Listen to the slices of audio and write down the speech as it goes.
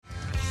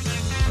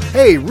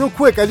Hey, real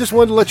quick, I just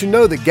wanted to let you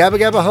know that Gabba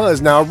Gabba Huh is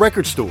now a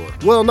record store.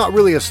 Well, not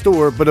really a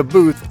store, but a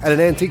booth at an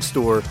antique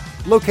store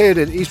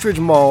located at Eastridge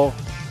Mall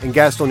in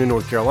Gastonia,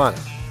 North Carolina.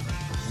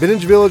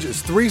 Vintage Village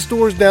is 3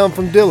 stores down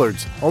from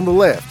Dillard's on the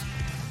left,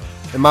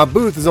 and my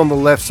booth is on the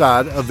left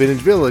side of Vintage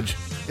Village.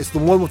 It's the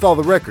one with all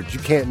the records. You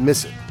can't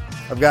miss it.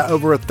 I've got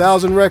over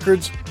 1,000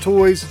 records,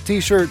 toys,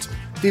 t-shirts,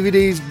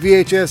 DVDs,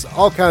 VHS,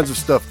 all kinds of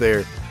stuff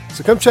there.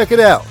 So come check it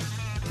out.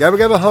 Gabba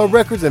Gabba Huh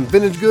Records and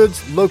Vintage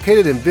Goods,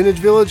 located in Vintage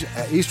Village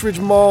at Eastridge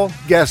Mall,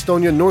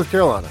 Gastonia, North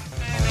Carolina.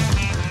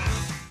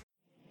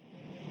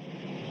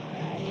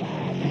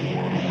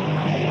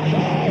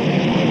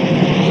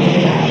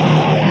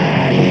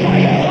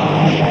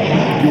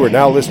 You are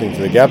now listening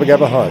to the Gabba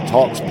Gabba Huh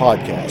Talks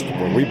podcast,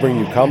 where we bring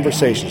you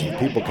conversations with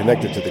people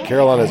connected to the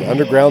Carolinas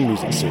underground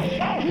music scene.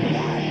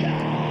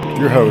 With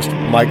your host,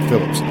 Mike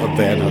Phillips of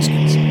Van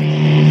Huskins.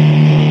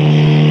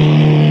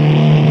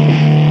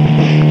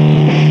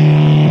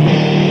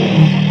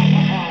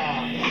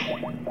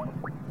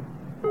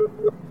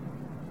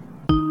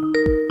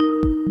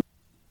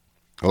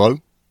 Hello?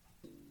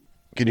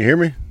 Can you hear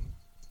me?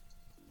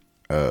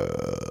 I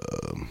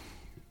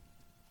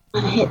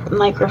hit the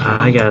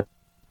microphone. I got.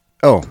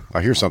 Oh,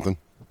 I hear something.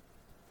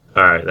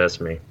 All right,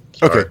 that's me.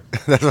 Sorry. Okay,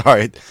 that's all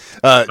right.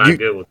 Not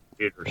good with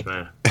computers,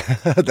 man.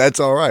 That's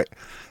all right.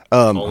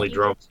 Only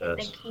drum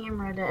sets. The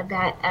camera to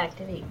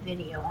activate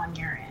video on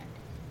your end.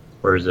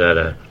 Where's that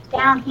at?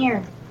 Down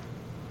here.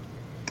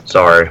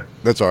 Sorry.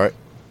 That's all right.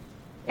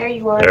 There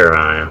you are. There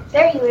I am.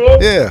 There you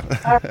is.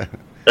 Yeah.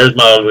 There's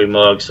my ugly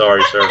mug.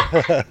 Sorry,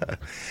 sir.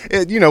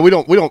 We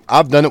don't.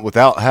 I've done it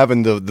without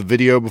having the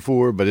video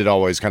before, but it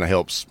always kind of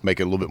helps make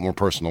it a little bit more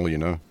personal, you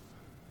know.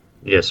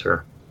 Yes,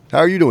 sir. How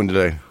are you doing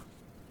today?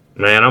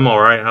 Man, I'm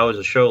all right. How was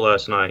the show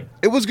last night?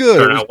 It was good.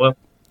 Turned out well?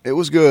 It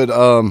was good.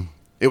 All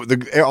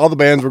the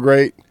bands were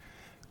great.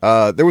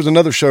 There was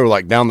another show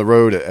like down the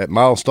road at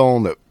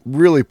Milestone that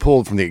really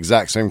pulled from the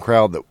exact same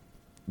crowd that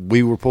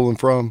we were pulling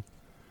from.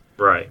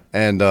 Right.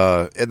 And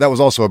that was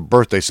also a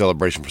birthday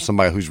celebration for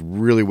somebody who's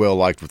really well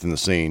liked within the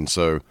scene.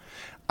 So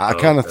I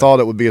kind of thought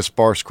it would be a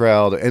sparse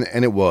crowd,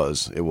 and it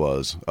was. It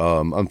was,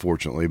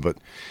 unfortunately. But,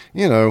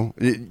 you know,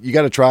 you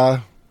got to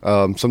try.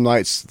 Some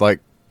nights, like,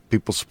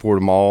 people support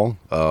them all.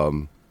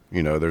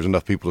 You know, there's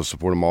enough people to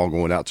support them all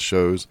going out to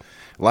shows.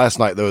 Last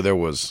night, though, there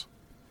was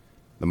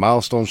the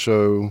Milestone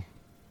show.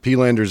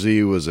 P-Lander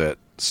Z was at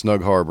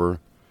Snug Harbor.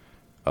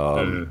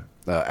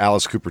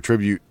 Alice Cooper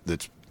Tribute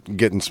that's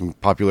getting some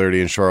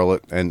popularity in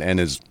Charlotte and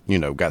is, you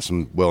know, got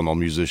some well-known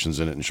musicians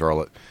in it in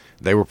Charlotte.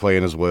 They were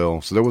playing as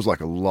well. So there was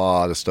like a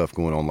lot of stuff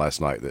going on last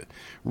night that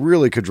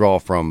really could draw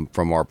from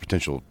our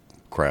potential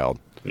crowd.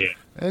 Yeah.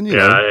 And, you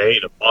know,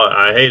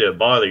 I hate to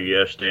bother you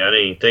yesterday. I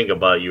didn't even think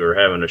about you were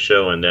having a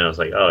show, and then I was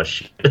like, oh,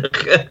 shit.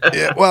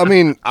 Yeah, well, I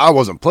mean, I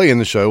wasn't playing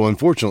the show,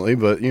 unfortunately,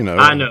 but, you know.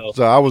 I know.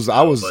 So I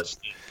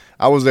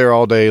was there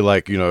all day,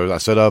 like, you know, I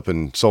set up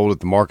and sold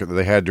at the market that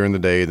they had during the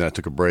day, and then I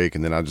took a break,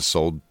 and then I just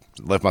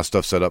left my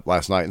stuff set up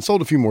last night and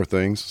sold a few more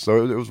things,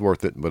 so it was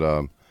worth it.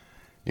 But,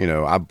 you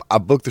know, I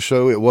booked the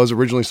show. It was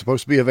originally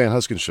supposed to be a Van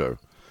Huskins show.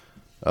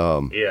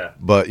 Yeah.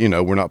 But, you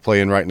know, we're not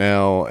playing right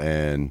now,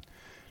 and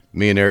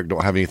me and Eric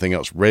don't have anything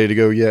else ready to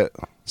go yet.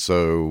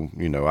 So,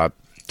 you know, I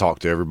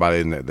talked to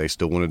everybody, and they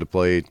still wanted to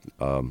play,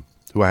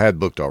 who I had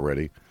booked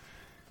already.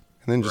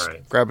 And then just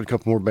grabbed a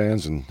couple more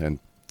bands and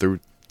threw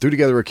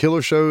together a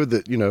killer show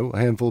that, you know, a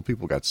handful of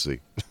people got to see.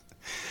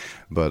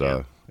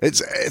 But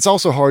it's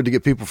also hard to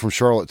get people from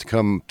Charlotte to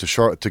come to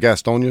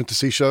Gastonia to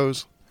see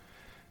shows.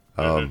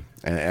 And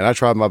I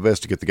tried my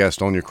best to get the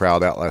Gastonia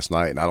crowd out last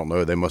night, and I don't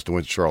know, they must have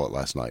went to Charlotte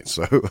last night.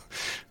 So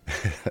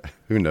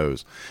who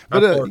knows?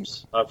 But how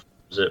far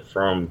is it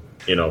from,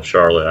 you know,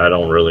 Charlotte? I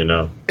don't really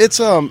know. It's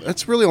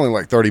really only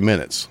like 30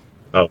 minutes.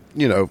 Oh,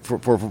 you know,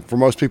 for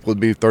most people, it'd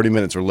be 30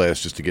 minutes or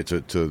less just to get to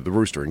the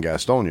Rooster in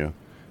Gastonia.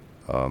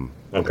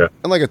 okay.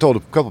 And like I told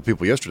a couple of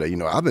people yesterday, you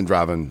know, I've been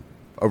driving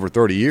over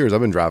 30 years. I've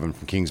been driving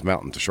from Kings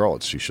Mountain to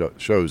Charlotte to see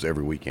shows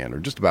every weekend, or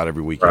just about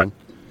every weekend.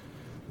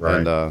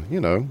 Right. And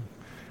you know,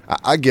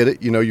 I get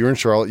it. You know, you're in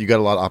Charlotte. You got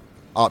a lot of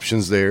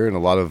options there, and a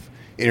lot of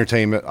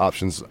entertainment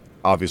options.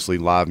 Obviously,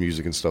 live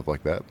music and stuff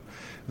like that.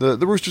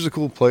 The Rooster's a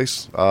cool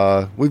place.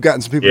 We've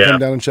gotten some people to come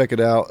down and check it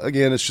out.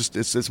 Again,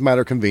 it's a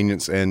matter of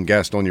convenience, and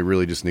Gastonia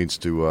really just needs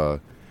to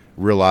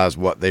realize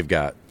what they've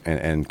got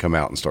and come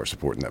out and start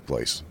supporting that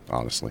place,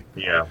 honestly.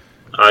 Yeah.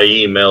 I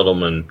emailed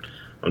them, and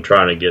I'm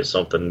trying to get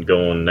something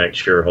going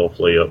next year,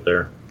 hopefully, up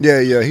there.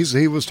 Yeah.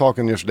 He was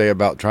talking yesterday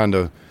about trying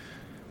to,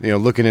 you know,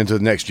 looking into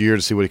the next year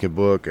to see what he can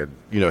book. And,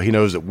 you know, he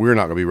knows that we're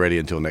not going to be ready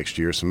until next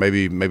year. So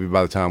maybe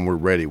by the time we're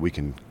ready, we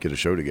can get a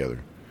show together.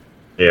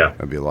 Yeah.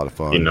 That'd be a lot of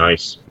fun. Be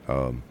nice.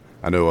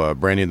 I know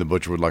Brandy and the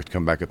Butcher would like to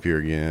come back up here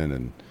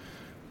again.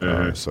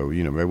 And so,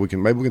 you know, maybe we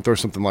can throw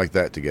something like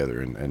that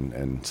together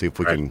and see if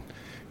we can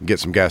get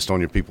some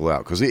Gastonia people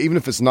out. Because even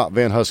if it's not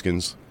Van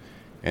Huskins,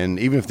 and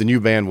even if the new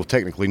band will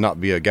technically not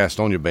be a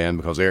Gastonia band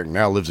because Eric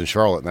now lives in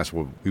Charlotte and that's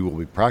where we will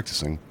be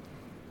practicing,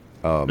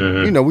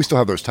 you know, we still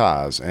have those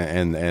ties.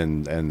 And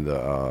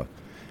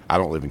I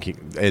don't live in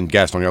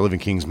Gastonia. I live in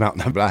Kings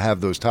Mountain, but I have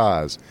those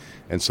ties,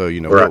 and so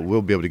Right.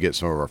 we'll be able to get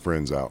some of our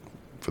friends out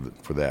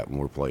for that when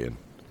we're playing.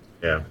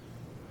 Yeah.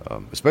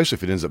 Especially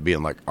if it ends up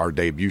being like our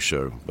debut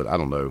show, but I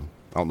don't know.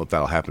 I don't know if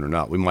that'll happen or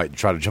not. We might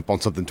try to jump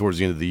on something towards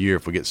the end of the year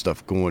if we get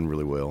stuff going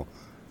really well.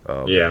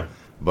 Yeah.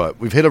 But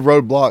we've hit a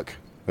roadblock,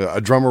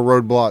 a drummer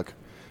roadblock.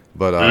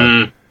 But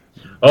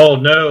oh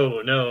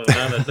no,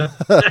 none of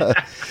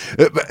that.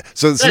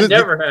 so That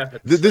never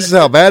happens. This is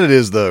how bad it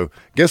is, though.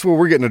 Guess where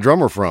we're getting a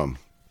drummer from?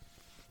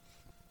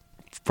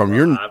 From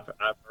your I've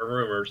heard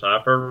rumors.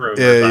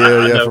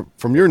 yeah.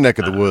 From your neck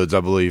of the woods, I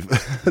believe.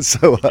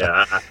 So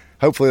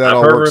hopefully that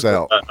all works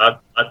out.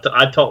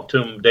 I talk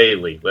to him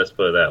daily. Let's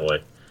put it that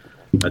way.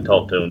 I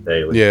talk to him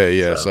daily.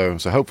 Yeah. So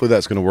hopefully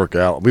that's going to work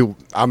out.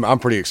 I'm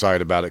pretty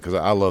excited about it because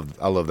I love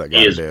that guy.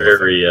 He is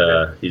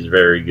he's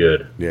very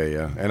good.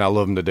 Yeah, and I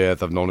love him to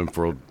death. I've known him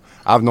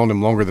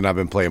longer than I've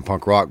been playing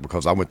punk rock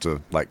because I went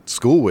to like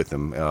school with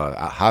him,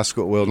 high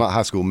school. Well, not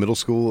high school, middle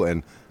school,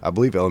 and I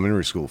believe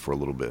elementary school for a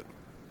little bit.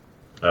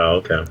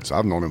 Oh, okay. So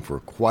I've known him for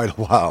quite a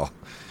while.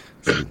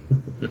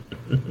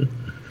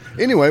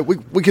 Anyway,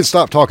 we can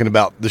stop talking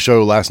about the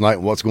show last night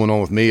and what's going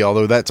on with me,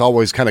 although that's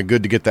always kind of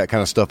good to get that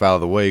kind of stuff out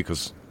of the way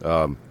because,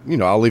 I'll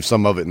leave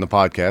some of it in the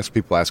podcast.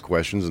 People ask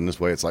questions, and this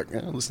way it's like,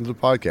 listen to the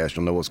podcast.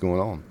 You'll know what's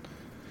going on.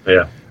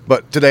 Yeah.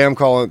 But today I'm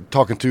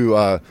talking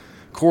to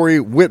Cory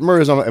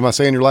Wittmere. Am I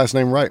saying your last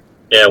name right?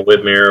 Yeah,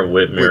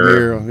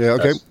 Wittmere. Yeah,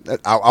 okay.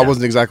 I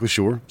wasn't exactly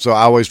sure, so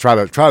I always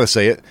try to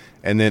say it,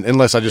 and then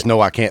unless I just know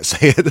I can't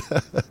say it.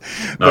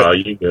 No,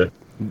 you good.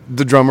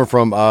 The drummer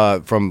from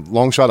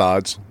Longshot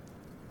Odds.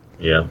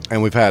 Yeah.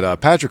 And we've had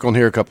Patrick on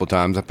here a couple of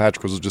times.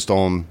 Patrick was just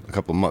on a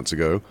couple of months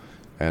ago.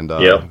 And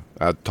I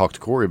talked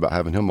to Cory about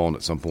having him on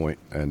at some point.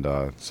 And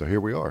so here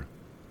we are.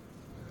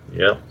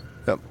 Yep.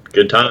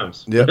 Good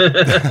times.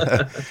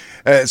 Yep.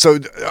 So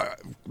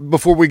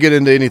before we get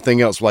into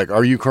anything else, like,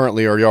 are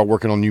y'all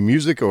working on new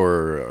music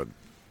or?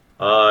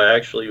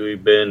 Actually,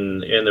 we've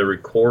been in the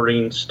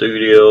recording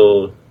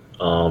studio,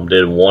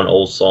 did one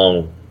old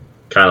song,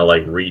 kind of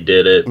like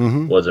redid it.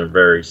 Mm-hmm. Wasn't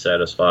very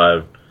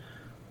satisfied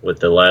with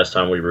the last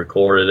time we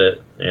recorded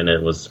it, and it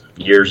was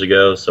years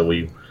ago, so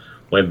we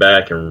went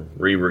back and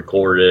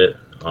re-recorded it.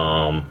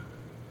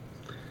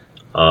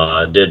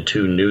 I did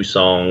 2 new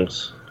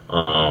songs,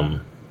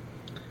 and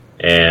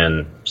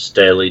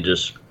steadily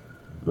just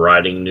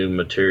writing new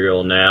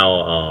material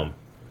now.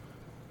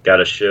 Got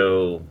a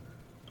show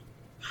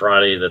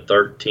Friday the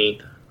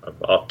 13th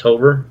of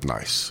October.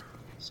 Nice.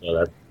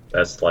 So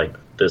that's like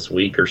this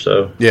week or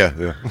so.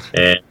 Yeah.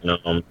 And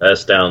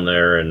that's down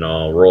there in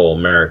rural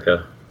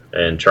America.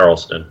 And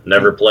Charleston.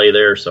 Never play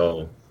there,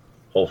 so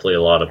hopefully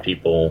a lot of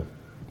people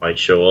might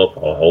show up.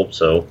 I hope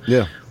so.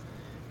 Yeah.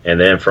 And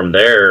then from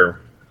there,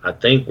 I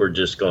think we're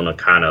just going to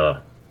kind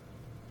of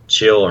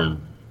chill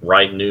and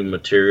write new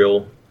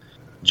material.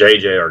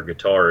 JJ, our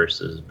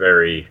guitarist, is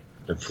very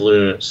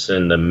influenced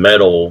in the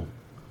metal,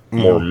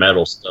 more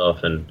metal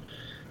stuff, and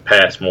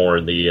Pat's more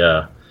of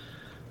the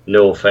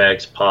no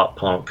effects, pop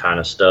punk kind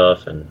of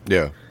stuff. And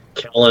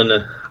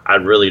Kellen, I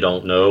really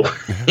don't know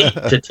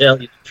to tell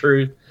you the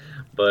truth.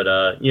 But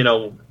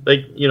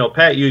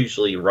Pat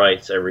usually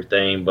writes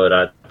everything, but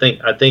I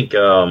think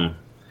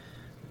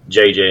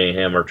JJ and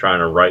him are trying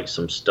to write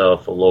some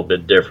stuff a little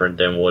bit different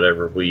than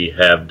whatever we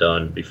have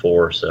done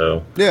before.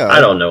 So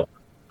I don't know.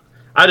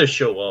 I just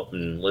show up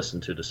and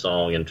listen to the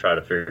song and try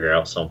to figure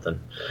out something.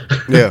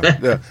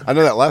 Yeah. I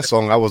know that last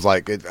song. I was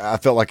like, I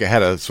felt like it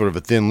had a sort of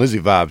a Thin Lizzy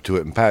vibe to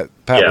it, and Pat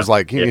was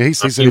like, he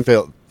said he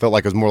felt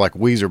like it was more like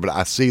Weezer, but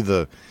I see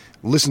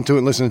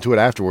listening to it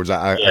afterwards.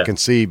 I can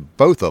see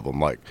both of them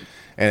like.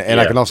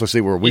 And I can also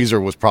see where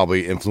Weezer was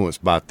probably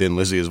influenced by Thin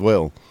Lizzy as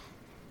well.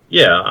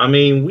 Yeah, I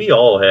mean, we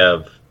all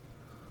have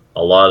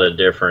a lot of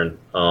different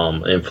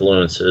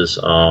influences.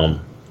 I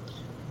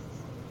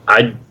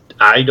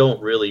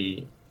don't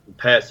really,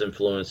 Pat's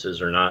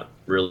influences are not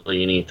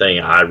really anything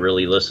I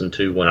really listened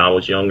to when I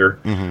was younger.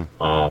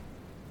 Mm-hmm.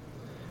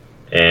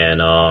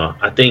 And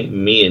I think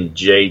me and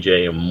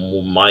JJ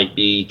might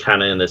be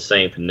kind of in the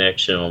same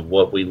connection of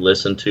what we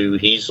listen to.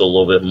 He's a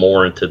little bit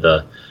more into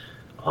the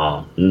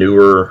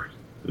newer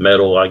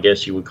metal, I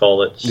guess you would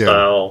call it,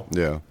 style.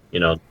 Yeah.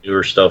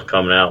 Newer stuff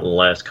coming out in the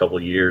last couple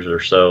of years or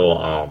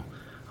so.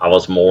 I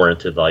was more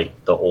into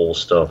like the old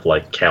stuff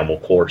like Camel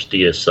Corpse,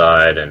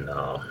 Deicide, and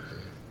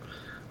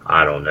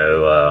I don't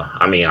know.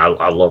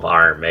 I love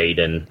Iron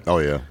Maiden. Oh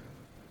yeah.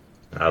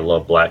 I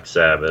love Black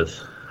Sabbath.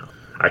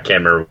 I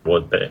can't remember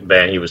what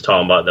band he was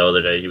talking about the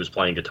other day. He was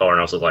playing guitar, and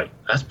I was like,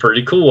 "That's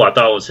pretty cool." I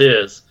thought it was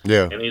his.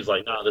 Yeah. And he's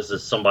like, "No, this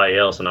is somebody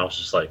else," and I was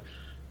just like,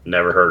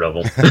 "Never heard of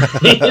them."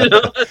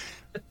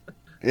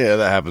 Yeah,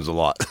 that happens a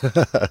lot,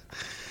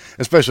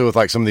 especially with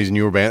like some of these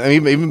newer bands. I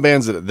mean, even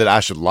bands that I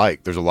should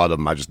like. There's a lot of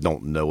them I just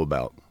don't know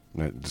about.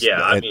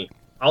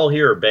 I'll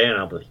hear a band, and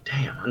I'll be like,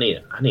 "Damn, I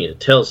need to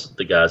tell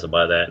the guys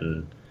about that."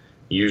 And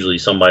usually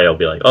somebody will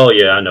be like, "Oh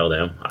yeah, I know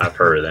them. I've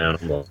heard of them."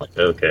 I'm like,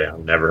 "Okay,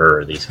 I've never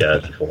heard of these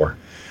guys before."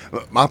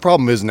 My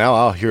problem is now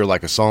I'll hear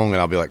like a song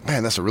and I'll be like,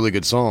 "Man, that's a really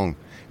good song,"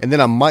 and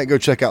then I might go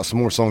check out some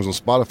more songs on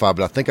Spotify.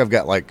 But I think I've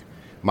got like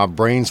my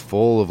brain's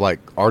full of like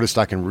artists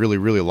I can really,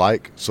 really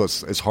like. So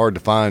it's hard to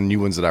find new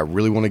ones that I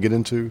really want to get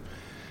into.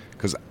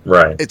 Because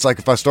it's like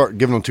if I start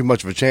giving them too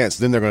much of a chance,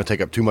 then they're going to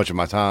take up too much of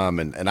my time,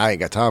 and I ain't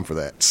got time for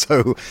that.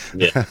 So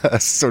I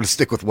sort of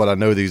stick with what I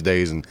know these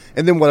days. And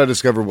then what I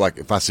discover, like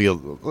if I see,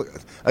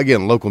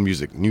 again, local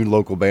music, new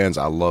local bands,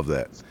 I love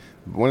that.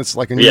 When it's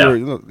like a newer,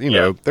 you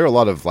know, there are a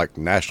lot of like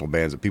national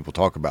bands that people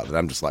talk about that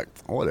I'm just like,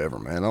 whatever,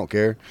 man, I don't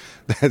care.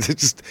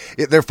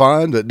 They're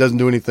fine, but it doesn't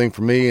do anything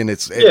for me. And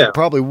it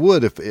probably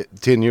would if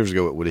 10 years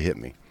ago it would have hit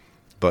me.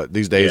 But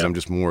these days I'm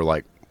just more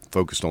like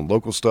focused on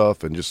local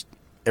stuff and just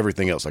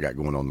everything else I got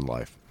going on in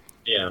life.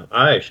 Yeah,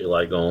 I actually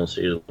like going to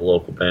see the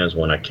local bands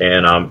when I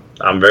can. I'm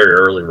a very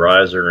early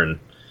riser, and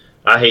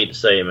I hate to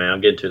say it, man,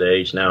 I'm getting to the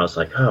age now. It's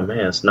like, oh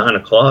man, it's 9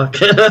 o'clock.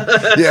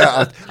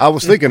 I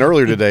was thinking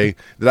earlier today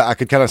that I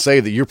could kind of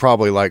say that you're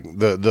probably like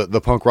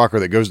the punk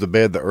rocker that goes to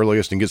bed the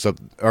earliest and gets up,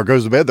 or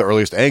goes to bed the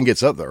earliest and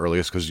gets up the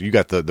earliest because you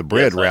got the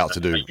bread route to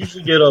do. I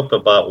usually get up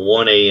about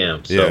 1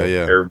 a.m. So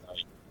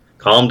everybody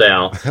calm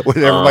down. When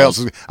everybody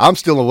else I'm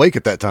still awake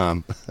at that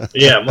time.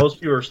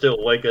 Most people are still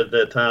awake at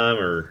that time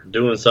or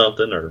doing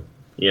something, or,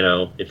 you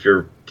know, if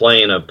you're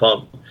playing a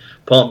punk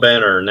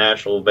band or a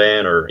national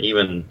band or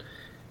even,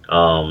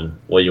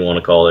 what do you want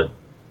to call it,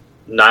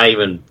 not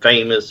even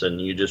famous,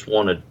 and you just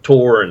want to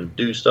tour and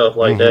do stuff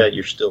like that,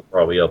 you're still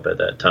probably up at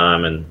that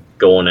time and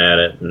going at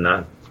it. And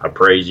I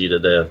praise you to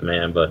death,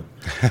 man, but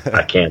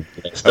I can't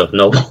do that stuff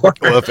no more.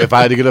 Well, if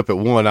I had to get up at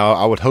 1,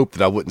 I would hope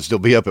that I wouldn't still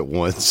be up at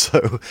 1.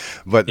 So,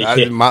 but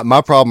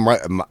my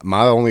problem,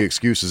 my only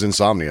excuse is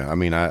insomnia. I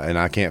mean,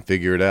 I can't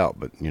figure it out.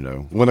 But, you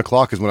know, 1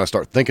 o'clock is when I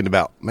start thinking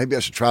about maybe I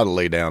should try to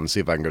lay down and see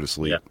if I can go to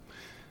sleep.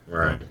 Yeah.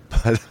 Right.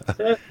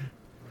 But,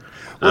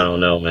 I don't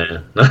know,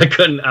 man.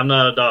 I'm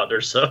not a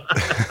doctor, so.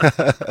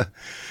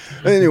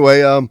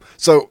 Anyway,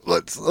 so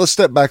let's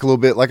step back a little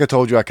bit. Like I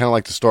told you, I kind of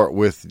like to start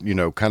with, you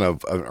know, kind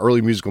of an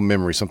early musical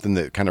memory, something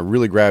that kind of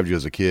really grabbed you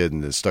as a kid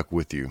and has stuck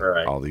with you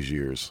all these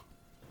years.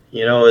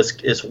 You know,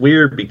 it's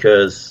weird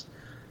because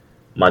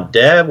my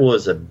dad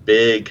was a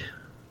big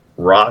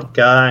rock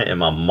guy and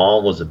my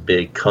mom was a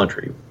big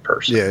country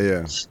person.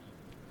 Yeah.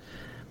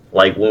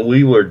 Like when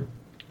we were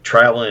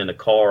traveling in the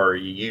car,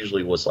 it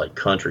usually was like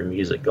country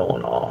music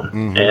going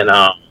on. And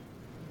I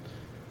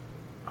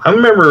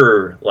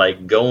remember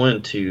like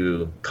going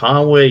to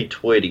Conway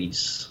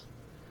Twitty's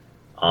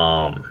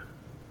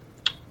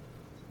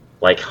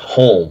like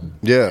home,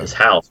 his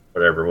house,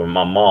 whatever, with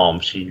my mom.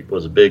 She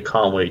was a big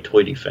Conway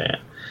Twitty fan.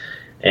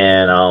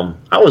 And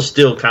I was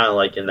still kind of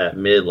like in that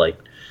mid like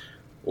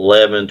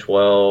 11,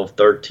 12,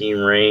 13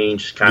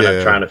 range, kind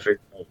of trying to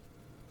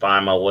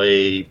find my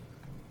way,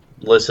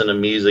 listen to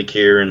music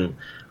here. And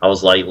I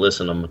was like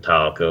listening to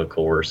Metallica, of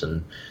course,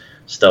 and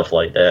stuff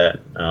like that.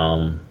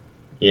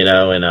 You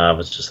know, and I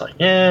was just like,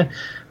 I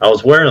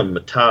was wearing a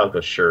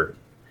Metallica shirt.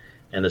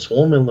 And this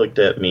woman looked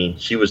at me.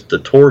 She was the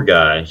tour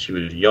guide. She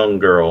was a young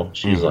girl.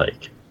 She was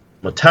like,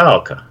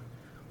 Metallica.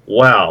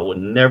 Wow, would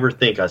never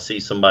think I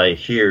see somebody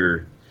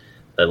here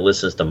that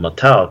listens to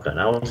Metallica. And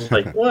I was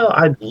like, well,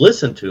 I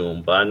listen to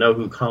him, but I know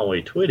who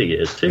Conway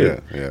Twitty is, too.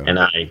 Yeah. And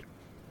I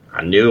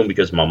knew him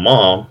because of my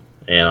mom.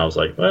 And I was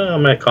like, well,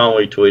 I'm at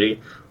Conway Twitty.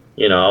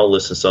 You know, I'll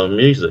listen to some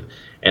music.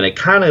 And it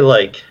kind of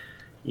like,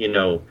 you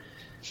know,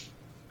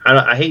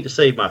 I hate to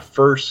say my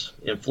first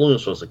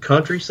influence was a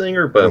country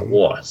singer, but it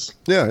was.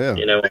 Yeah.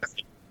 You know,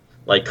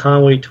 like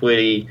Conway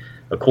Twitty,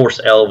 of course,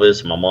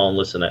 Elvis. My mom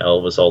listened to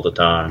Elvis all the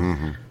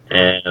time.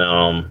 And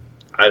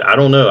I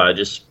don't know. I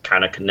just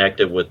kind of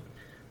connected with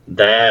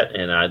that,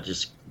 and I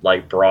just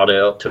like brought it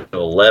up to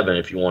 11,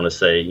 if you want to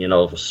say, you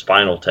know,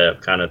 Spinal Tap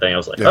kind of thing. I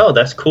was like, oh,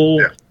 that's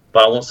cool,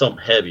 but I want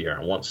something heavier.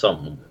 I want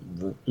something,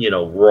 you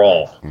know,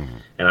 raw.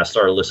 And I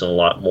started listening to a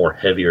lot more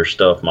heavier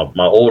stuff.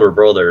 My older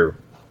brother,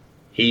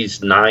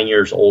 he's 9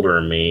 years older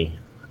than me,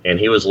 and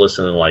he was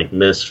listening to like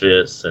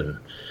Misfits and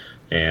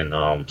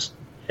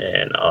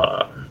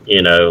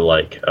you know,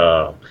 like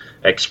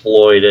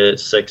Exploited,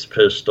 Sex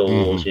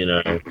Pistols, you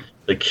know,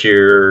 The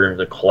Cure,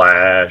 The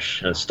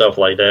Clash, and stuff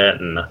like that.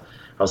 And I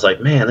was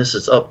like, man, this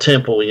is up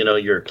tempo. You know,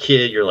 you're a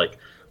kid, you're like,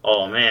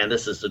 oh man,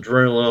 this is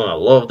adrenaline. I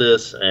love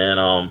this. And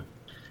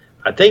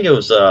I think it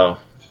was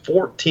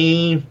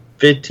 14,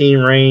 15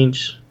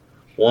 range.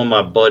 One of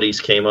my buddies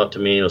came up to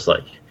me and was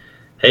like,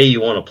 hey,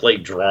 you want to play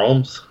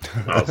drums?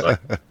 I was like,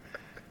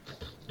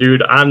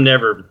 dude,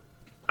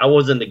 I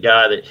wasn't the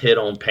guy that hit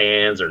on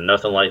pans or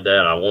nothing like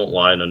that. I won't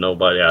lie to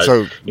nobody.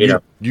 So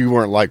you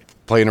weren't like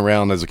playing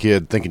around as a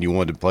kid thinking you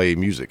wanted to play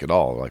music at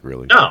all, like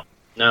really? No.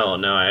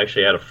 I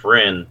actually had a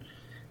friend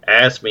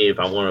ask me if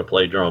I wanted to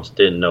play drums.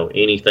 Didn't know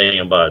anything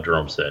about a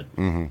drum set.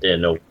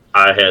 Didn't know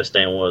hi-hat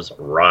stand was,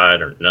 a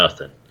ride, or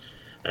nothing.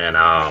 And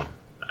I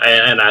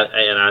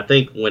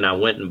think when I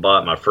went and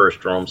bought my first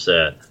drum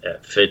set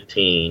at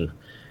 15,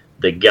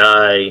 the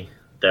guy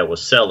that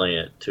was selling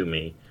it to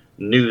me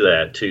knew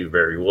that too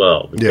very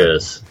well,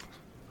 because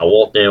I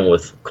walked in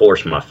with, of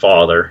course, my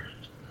father.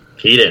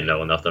 He didn't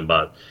know nothing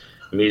about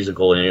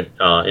musical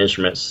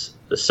instruments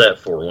set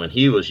for. When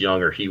he was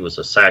younger, he was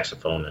a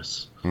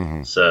saxophonist.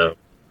 Mm-hmm. So,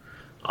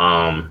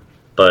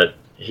 but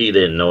he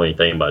didn't know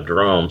anything about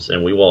drums.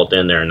 And we walked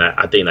in there, and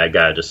I think that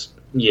guy just,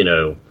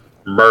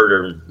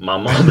 murdered my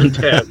mom and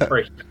dad,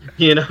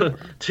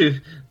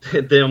 to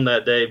them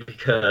that day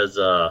because,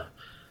 it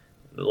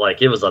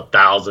was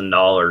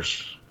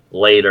 $1,000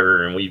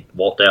 later, and we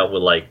walked out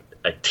with like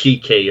a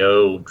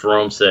TKO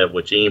drum set,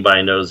 which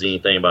anybody knows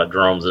anything about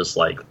drums, it's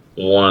like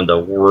one of the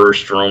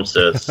worst drum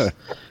sets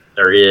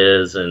there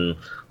is, and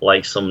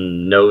like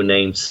some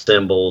no-name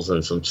cymbals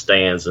and some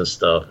stands and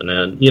stuff. And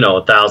then,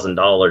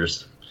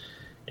 $1,000,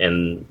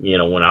 and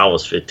when I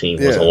was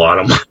 15 was a lot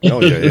of money.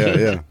 Oh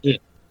yeah.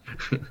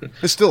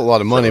 It's still a lot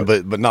of money,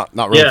 but not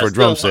really for a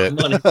drum set.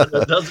 Money, but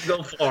it doesn't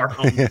go far.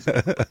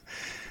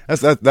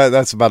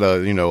 That's about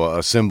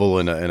a cymbal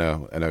and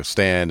a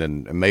stand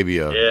and maybe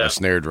a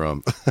snare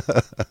drum.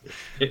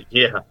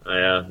 yeah.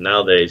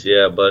 Nowadays,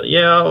 yeah. But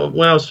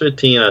when I was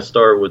 15, I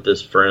started with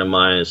this friend of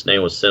mine. His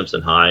name was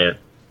Simpson Hyatt,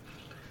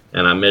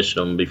 and I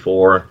mentioned him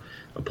before.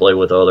 I played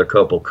with other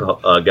couple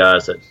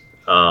guys that.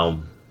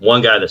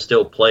 One guy that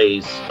still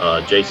plays,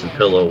 Jason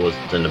Pillow, was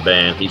in the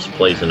band. He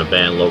plays in a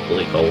band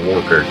locally called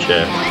Walker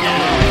Check.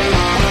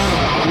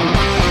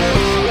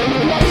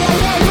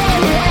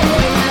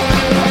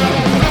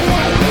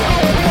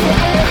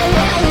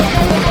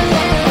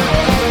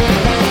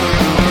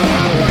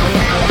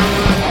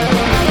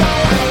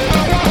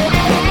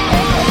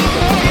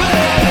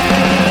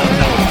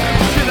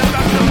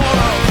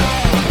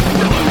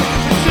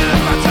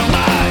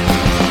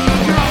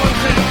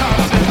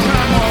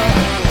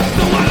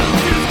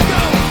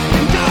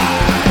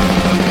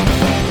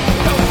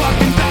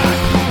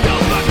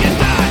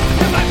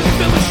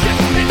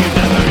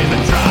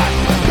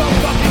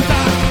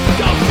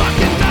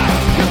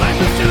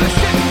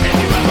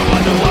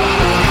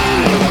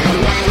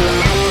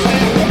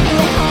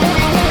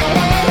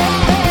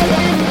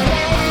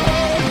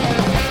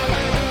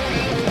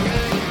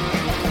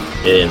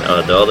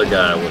 And the other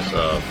guy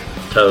was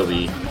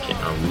Toby.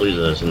 I'm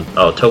losing this.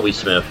 Toby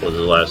Smith was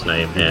his last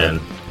name,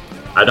 and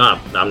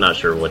I'm not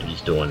sure what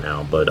he's doing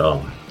now. But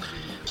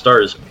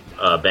started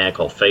a band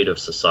called Fate of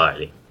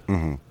Society,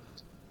 and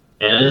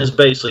it's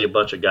basically a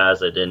bunch of guys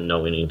that didn't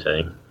know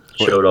anything.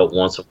 Showed up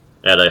once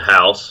at a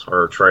house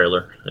or a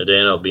trailer. It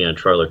ended up being a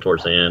trailer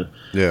towards the end.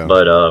 Yeah.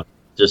 But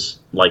just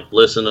like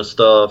listen to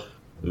stuff,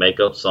 make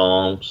up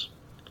songs,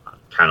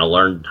 kind of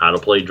learned how to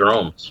play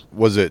drums.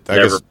 Was it?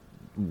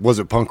 Was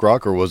it punk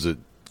rock, or were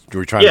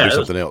we trying to do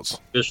something else?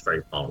 Just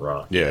straight punk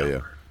rock.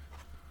 Yeah.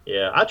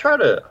 I try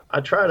to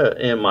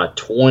in my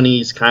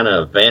 20s kind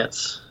of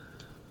advance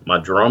my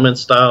drumming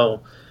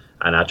style,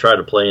 and I try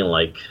to play in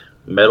like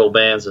metal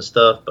bands and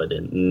stuff, but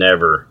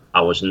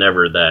I was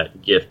never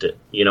that gifted.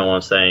 You know what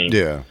I'm saying?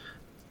 Yeah.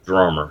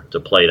 Drummer to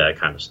play that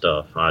kind of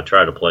stuff. I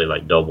try to play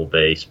like double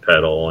bass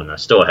pedal, and I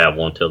still have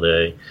one till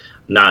today.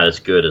 Not as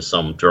good as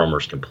some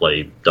drummers can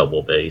play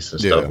double bass and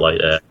stuff like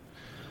that.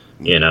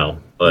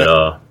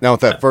 But now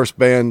with that first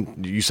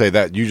band, you say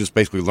that you just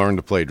basically learned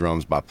to play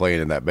drums by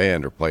playing in that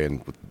band or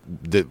playing with,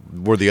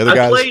 were the other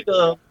guys? I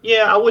played,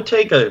 I would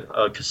take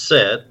a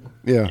cassette,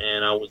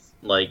 and I would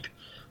like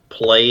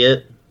play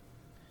it,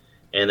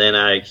 and then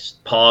I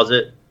pause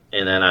it,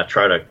 and then I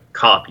try to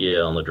copy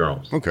it on the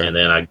drums. Okay. And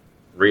then I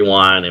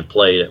rewind and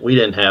play it. We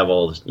didn't have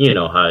all this,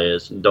 how it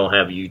is. We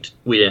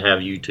didn't have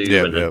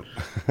YouTube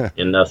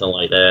and nothing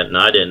like that, and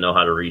I didn't know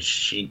how to read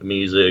sheet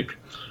music.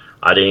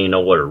 I didn't even know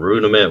what a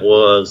rudiment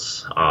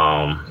was.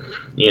 I've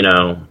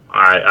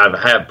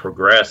had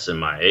progress in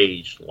my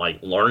age,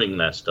 like learning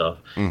that stuff.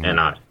 Mm-hmm. And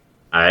I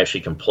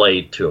actually can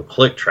play to a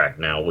click track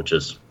now, which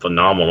is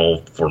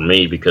phenomenal for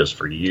me because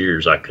for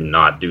years I could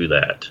not do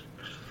that.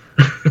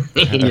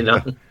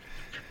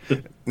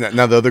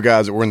 Now the other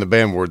guys that were in the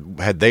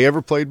band, had they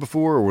ever played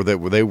before, or were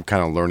they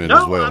kind of learning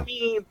as well? I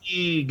mean,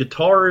 the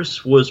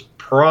guitarist was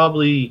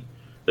probably...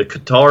 The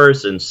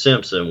guitarist and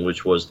Simpson,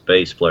 which was the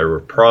bass player, were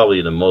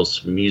probably the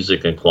most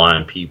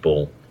music-inclined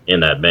people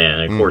in that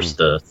band. And of course,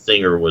 the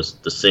singer was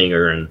the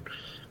singer, and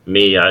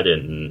me, I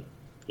didn't,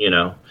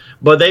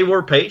 But they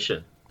were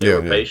patient. They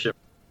were patient.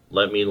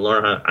 Let me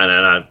learn how.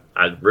 And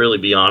I'd really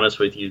be honest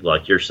with you,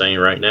 like you're saying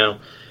right now,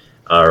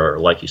 or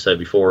like you said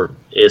before,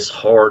 it's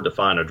hard to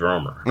find a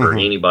drummer or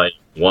anybody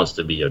who wants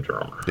to be a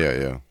drummer.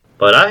 Yeah.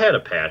 But I had a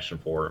passion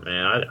for it,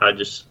 man.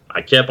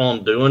 I kept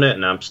on doing it,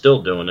 and I'm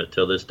still doing it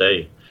till this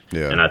day.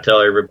 Yeah. And I tell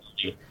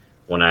everybody,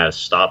 when I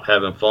stop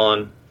having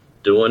fun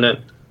doing it,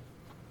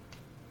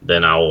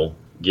 then I will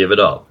give it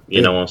up.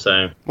 You know what I'm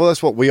saying? Well,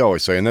 that's what we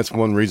always say, and that's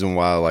one reason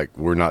why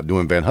we're not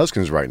doing Van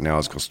Huskins right now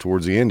is because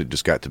towards the end it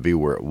just got to be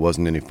where it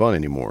wasn't any fun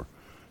anymore.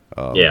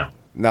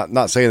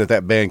 Not saying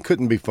that band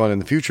couldn't be fun in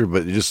the future,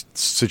 but just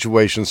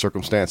situations,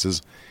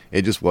 circumstances,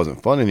 it just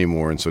wasn't fun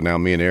anymore. And so now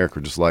me and Eric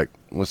are just like,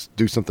 let's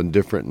do something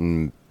different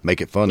and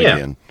make it fun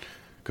again.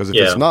 Because if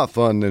it's not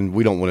fun, then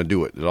we don't want to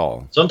do it at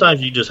all.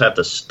 Sometimes you just have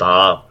to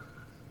stop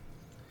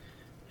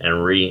and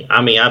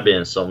I've been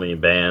in so many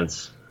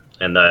bands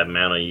in that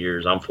amount of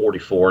years. I'm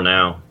 44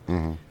 now.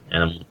 Mm-hmm.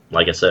 And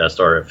like I said, I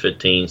started at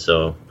 15,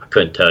 so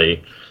couldn't tell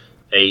you,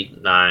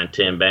 8, 9,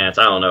 10 bands.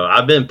 I don't know.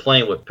 I've been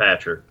playing with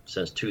Patrick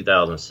since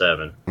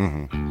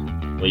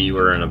 2007. We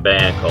were in a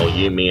band called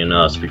You, Me, and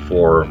Us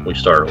before we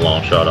started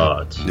Longshot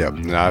Odds. Yep,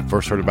 and I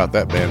first heard about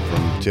that band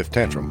from Tiff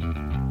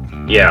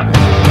Tantrum. Yeah.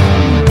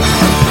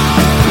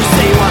 You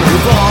say you want to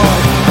revolt,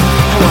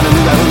 I want a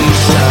new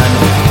revolution.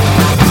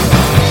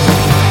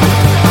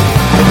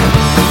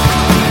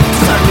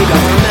 Start a new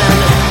government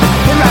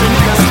and write a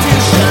new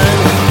constitution.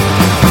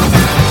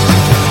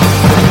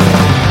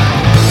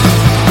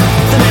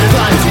 The man is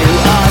lying to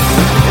us,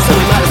 and so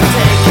we might as well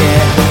take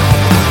it.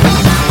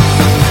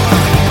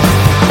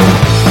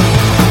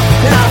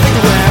 And I think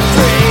that we're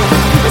free,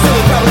 and so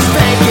we probably should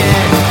fake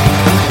it.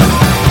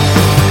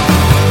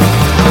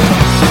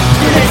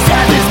 And they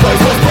said this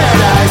place was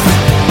paradise.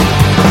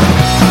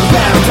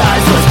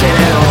 Paradise was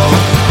getting old.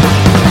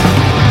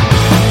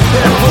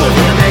 And I'm full of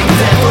the American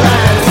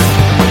temperance.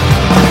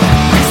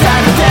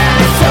 Inside the dead,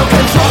 it's so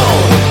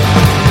controlled.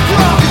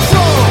 We're all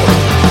controlled.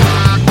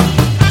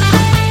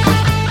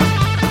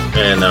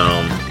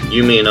 And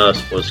You, Me, and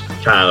Us was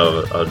kind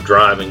of a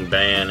driving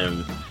band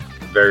and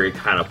very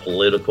kind of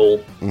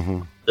political.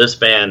 This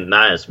band,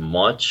 not as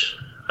much.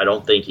 I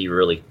don't think he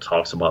really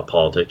talks about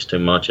politics too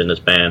much in this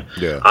band.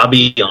 Yeah. I'll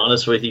be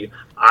honest with you.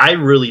 I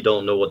really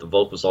don't know what the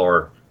vocals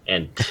are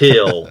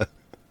until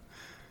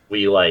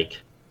we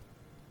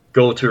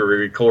go to a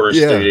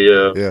recording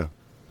studio. Yeah.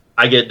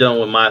 I get done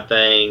with my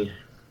thing,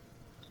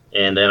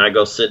 and then I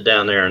go sit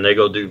down there, and they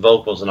go do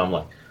vocals, and I'm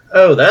like,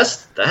 oh,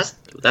 that's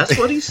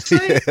what he's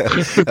saying.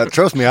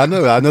 Trust me, I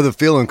know the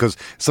feeling, because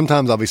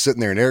sometimes I'll be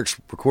sitting there and Eric's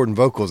recording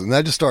vocals, and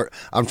I just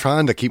I'm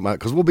trying to keep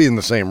because we'll be in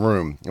the same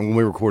room, and when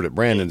we record at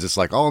Brandon's, it's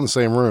like all in the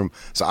same room,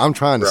 so I'm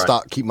trying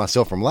to keep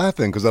myself from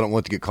laughing because I don't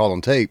want to get caught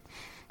on tape,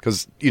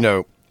 because,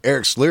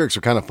 Eric's lyrics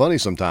are kind of funny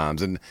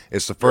sometimes, and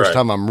it's the first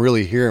time I'm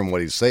really hearing what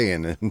he's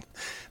saying, and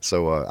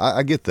so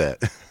I get that.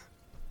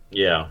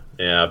 Yeah.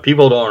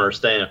 People don't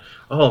understand.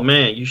 Oh,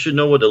 man, you should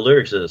know what the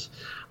lyrics is.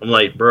 I'm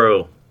like,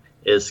 bro,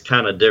 it's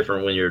kind of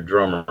different when you're a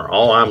drummer.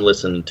 All I'm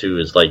listening to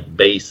is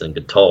bass and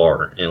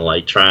guitar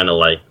and trying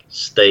to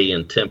stay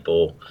in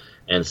tempo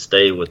and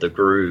stay with the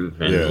groove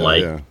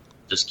and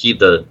just keep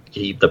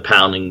the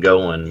pounding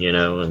going,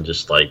 and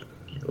just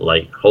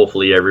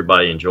hopefully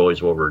everybody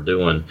enjoys what we're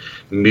doing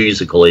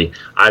musically.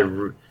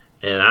 I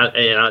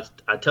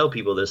tell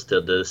people this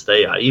to this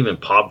day. I even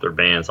popular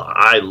bands.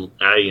 I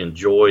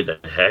enjoy the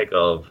heck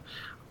of.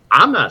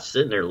 I'm not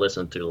sitting there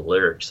listening to the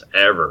lyrics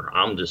ever.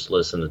 I'm just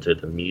listening to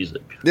the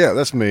music. Yeah,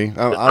 that's me.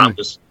 I'm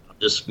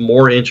just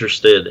more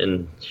interested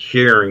in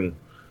hearing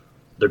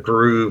the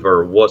groove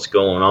or what's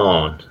going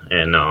on.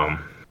 And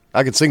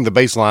I can sing the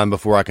bass line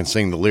before I can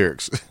sing the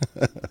lyrics.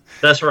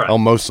 That's right. On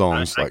most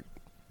songs,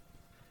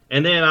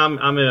 And then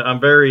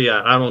I'm very.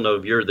 I don't know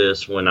if you're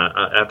this when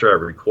after I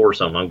record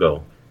something, I'm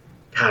go,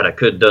 God, I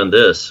could have done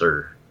this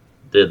or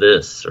did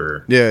this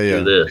or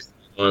do this.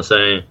 You know what I'm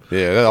saying?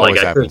 Yeah, that always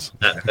happens.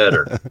 That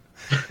better.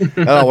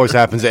 That always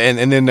happens,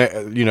 and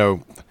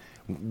then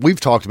we've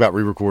talked about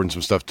re-recording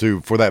some stuff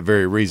too for that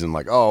very reason.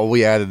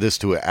 We added this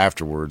to it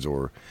afterwards,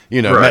 or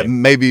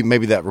maybe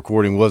that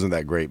recording wasn't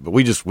that great, but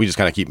we just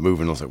kind of keep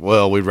moving. It's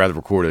we'd rather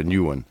record a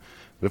new one.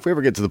 But if we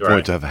ever get to the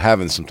point of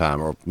having some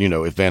time, or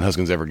if Van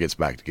Huskins ever gets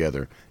back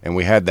together, and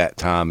we had that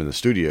time in the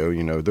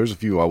studio, there's a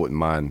few I wouldn't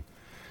mind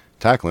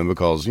tackling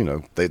because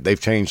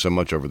they've changed so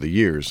much over the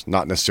years.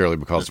 Not necessarily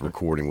because the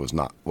recording was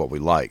not what we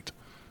liked.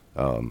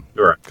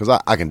 Because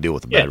I can deal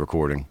with a bad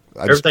recording.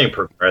 Everything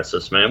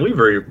progresses, man. We've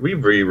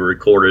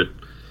re-recorded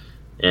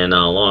in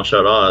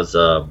Longshot Oz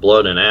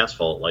Blood and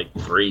Asphalt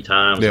 3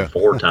 times or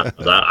 4 times.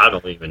 I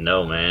don't even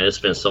know, man. It's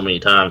been so many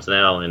times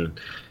now, and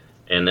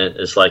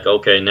it's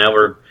okay, now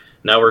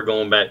we're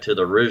going back to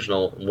the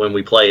original when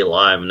we play it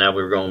live. And now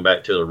we're going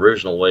back to the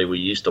original way we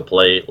used to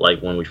play it,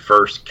 when we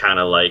first kind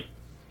of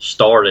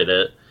started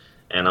it.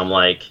 And I'm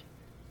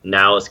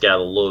now it's got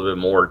a little bit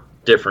more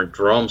different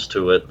drums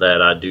to it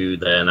that I do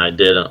than I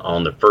did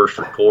on the first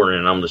recording.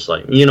 And I'm just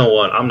you know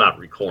what? I'm not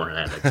recording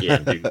that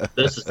again, dude.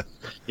 This is,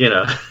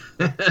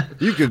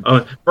 You could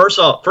first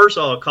off,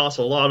 it costs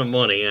a lot of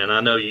money, and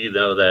I know you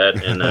know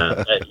that. And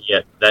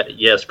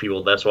yes,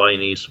 people, that's why you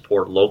need to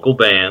support local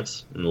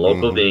bands and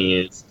local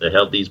venues to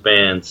help these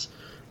bands,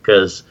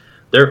 because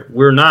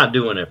we're not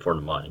doing it for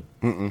the money,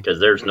 because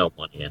there's no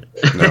money in it.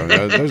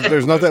 No,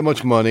 there's not that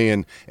much money,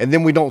 and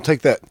then we don't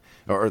take that.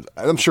 Or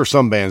I'm sure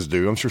some bands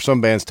do. I'm sure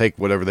some bands take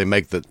whatever they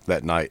make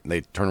that night and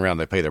they turn around and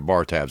they pay their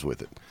bar tabs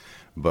with it.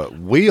 But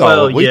we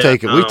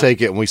take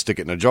it and we stick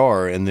it in a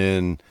jar, and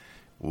then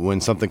when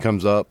something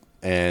comes up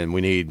and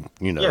we need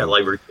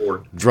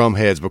record drum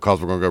heads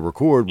because we're going to go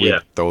record, we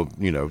throw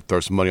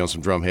some money on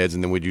some drum heads,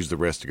 and then we'd use the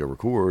rest to go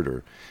record.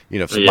 Or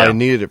if somebody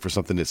needed it for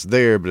something that's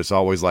there, but it's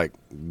always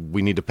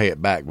we need to pay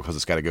it back because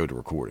it's got to go to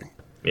recording.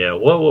 Yeah,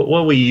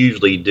 what we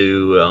usually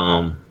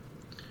do.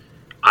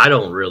 I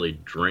don't really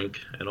drink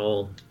at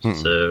all,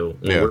 so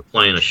when we're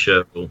playing a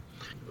show,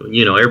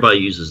 everybody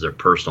uses their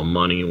personal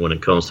money when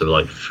it comes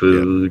to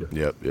food,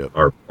 yep.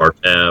 or bar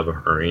tab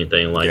or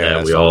anything like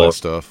that. We all that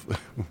stuff.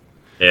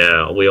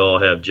 Yeah, we all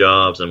have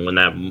jobs, and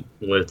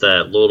with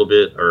that little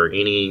bit or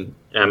any,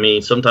 I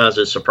mean, sometimes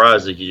it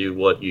surprises you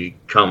what you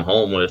come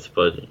home with,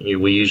 but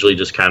we usually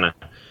just kind of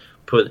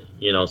put,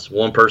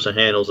 one person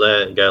handles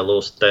that, got a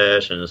little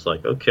stash, and it's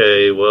like,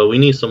 okay, well, we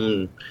need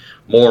some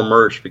more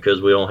merch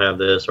because we don't have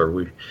this, or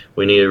we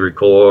need to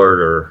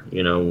record, or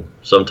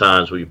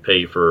sometimes we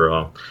pay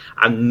for.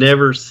 I've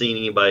never seen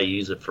anybody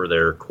use it for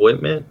their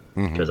equipment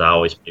because I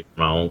always pay for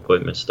my own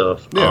equipment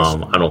stuff. Yes.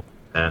 I don't.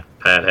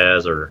 Pat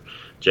has or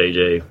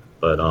JJ,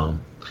 but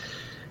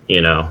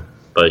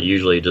but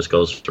usually it just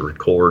goes to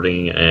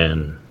recording,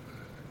 and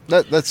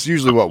that's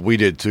usually what we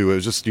did too. It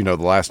was just the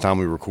last time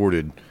we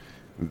recorded,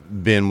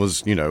 Ben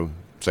was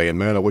saying,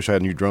 "Man, I wish I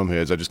had new drum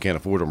heads. I just can't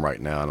afford them right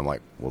now." And I'm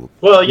like,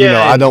 "Well,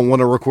 yeah, I don't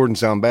want to record and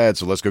sound bad,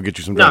 so let's go get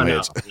you some drum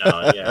heads."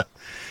 No, yeah.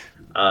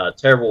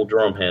 Terrible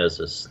drum heads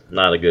is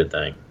not a good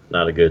thing.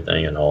 Not a good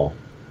thing at all.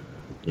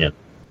 Yeah.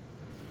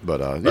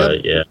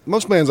 But yeah,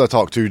 most bands I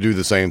talk to do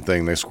the same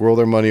thing. They squirrel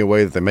their money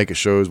away, that they make it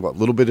shows what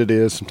little bit it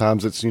is.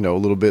 Sometimes it's a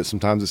little bit.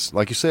 Sometimes it's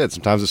like you said.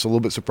 Sometimes it's a little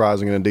bit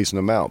surprising and a decent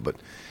amount. But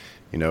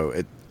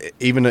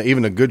even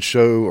a good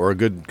show or a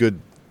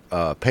good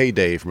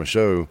payday from a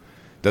show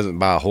doesn't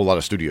buy a whole lot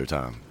of studio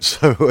time.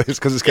 So it's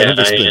because it's kind of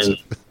expensive.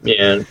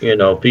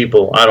 And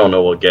people. I don't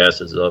know what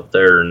gas is up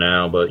there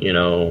now, but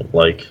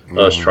like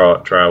us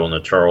traveling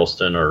to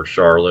Charleston or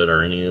Charlotte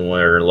or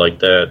anywhere like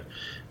that.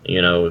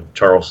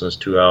 Charleston's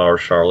 2 hours,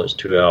 Charlotte's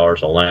 2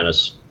 hours,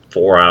 Atlanta's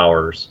 4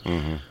 hours,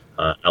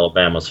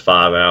 Alabama's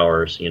 5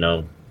 hours.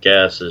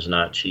 Gas is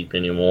not cheap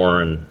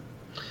anymore, and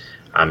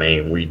I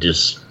mean,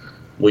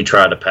 we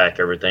try to pack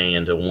everything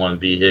into one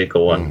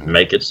vehicle and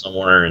make it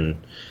somewhere.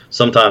 And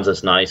sometimes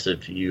it's nice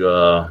if you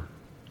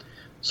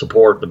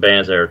support the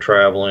bands that are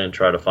traveling,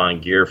 try to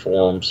find gear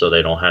for them so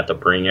they don't have to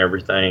bring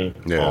everything.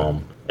 Yeah.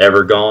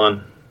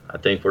 Evergone. I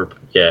think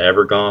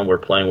Evergone. We're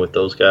playing with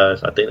those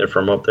guys. I think they're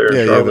from up there.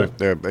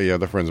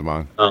 They're friends of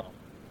mine.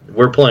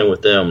 We're playing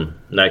with them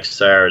next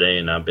Saturday,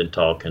 and I've been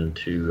talking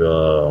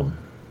to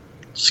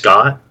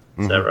Scott.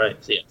 Is that right?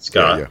 Yeah,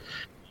 Scott.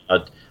 Yeah.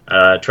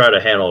 I try to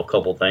handle a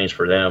couple things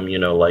for them.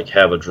 Like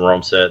have a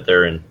drum set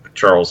there in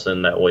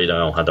Charleston. That way, they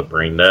don't have to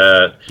bring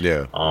that.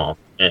 Yeah.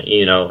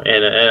 And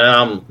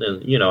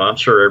I'm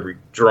sure every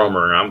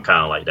drummer, and I'm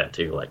kind of like that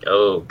too. Like,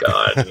 oh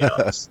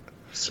God,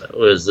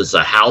 So is this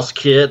a house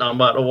kit I'm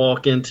about to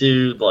walk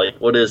into? Like,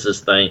 what is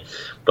this thing?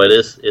 But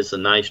it's a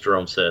nice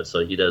drum set,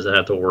 so he doesn't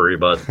have to worry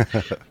about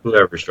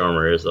whoever's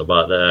drummer is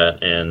about that.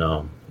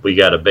 And we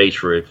got a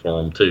bass rig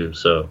for him too.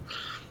 So,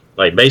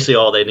 like, basically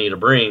all they need to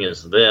bring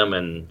is them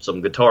and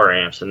some guitar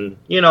amps. And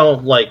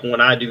like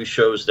when I do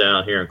shows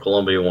down here in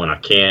Columbia, when I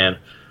can,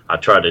 I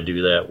try to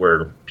do that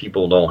where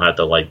people don't have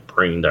to like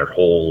bring their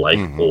whole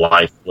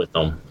life with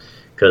them.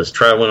 Because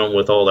traveling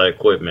with all that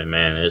equipment,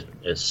 man,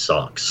 it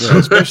sucks. Yeah,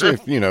 especially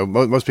if,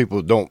 most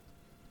people don't,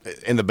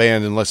 in the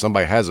band, unless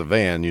somebody has a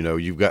van,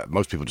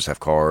 most people just have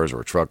cars or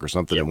a truck or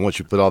something. Yep. And once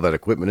you put all that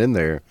equipment in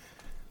there,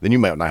 then you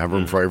might not have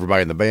room for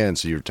everybody in the band,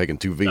 so you're taking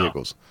two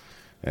vehicles.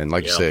 No. And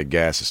like you said,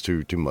 gas is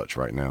too much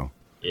right now.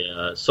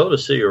 Yeah, Soda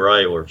City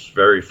Riot was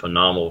very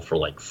phenomenal for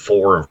like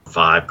 4 and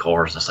 5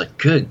 cars. I was like,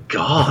 good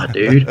God,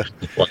 dude.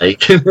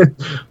 Like...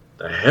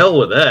 The hell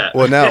with that.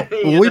 Well, now,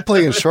 when we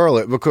play in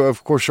Charlotte, because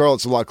of course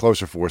Charlotte's a lot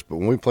closer for us, but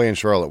when we play in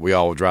Charlotte, we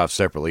all drive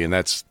separately, and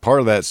that's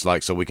part of that's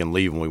like so we can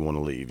leave when we want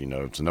to leave,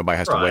 so nobody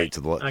has to wait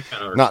to the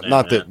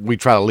not that we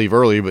try to leave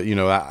early, but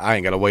I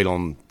ain't got to wait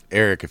on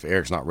Eric if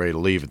Eric's not ready to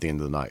leave at the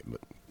end of the night.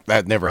 But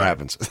that never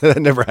happens.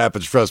 That never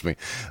happens. Trust me.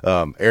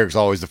 Eric's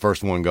always the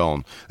first one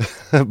gone.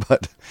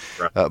 but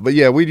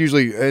yeah, we'd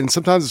usually, and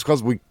sometimes it's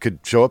because we could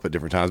show up at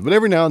different times, but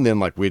every now and then,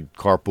 like we'd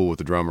carpool with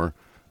the drummer.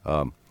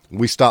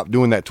 We stopped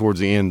doing that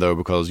towards the end, though,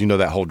 because,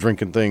 that whole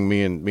drinking thing,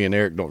 me and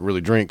Eric don't really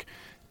drink.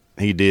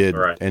 He did,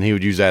 and he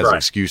would use that as an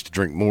excuse to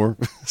drink more.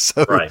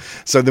 So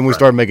then we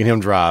started making him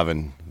drive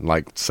and,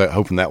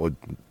 hoping that would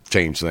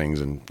change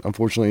things. And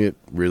unfortunately, it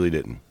really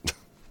didn't.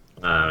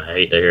 I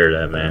hate to hear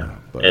that, man.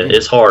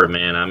 It's hard,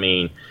 man. I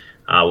mean,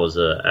 I was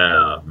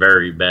a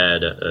very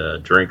bad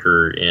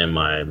drinker in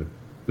my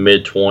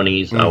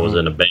mid-20s. I was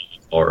in a band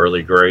called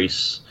Early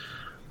Grace,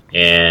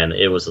 and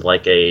it was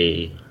like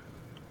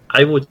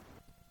I would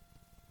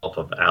off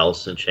of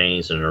Alice in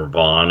Chains and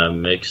Nirvana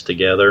mixed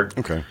together.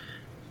 Okay.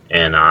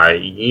 And I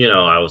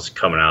was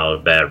coming out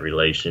of a bad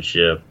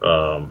relationship.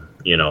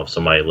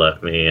 Somebody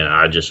left me, and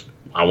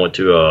I went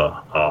to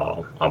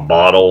a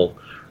bottle,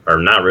 or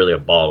not really a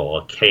bottle,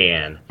 a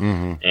can,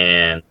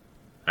 and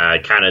I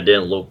kind of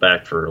didn't look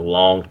back for a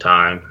long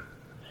time.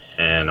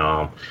 And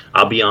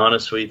I'll be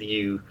honest with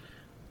you,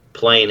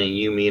 playing in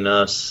You Mean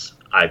Us,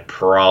 I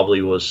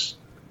probably was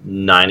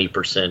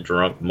 90%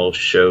 drunk most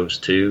shows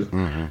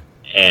too.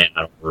 And I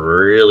don't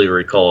really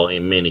recall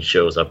in many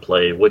shows I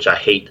played, which I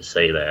hate to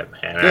say that,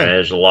 man. Yeah.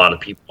 There's a lot of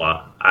people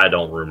I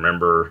don't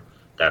remember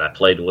that I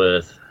played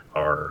with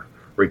or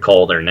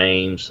recall their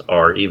names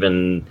or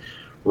even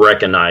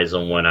recognize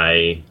them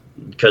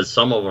because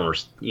some of them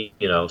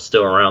are,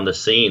 still around the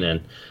scene, and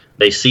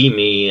they see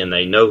me and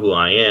they know who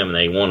I am and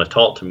they want to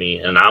talk to me,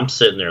 and I'm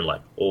sitting there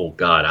like, oh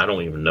God, I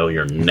don't even know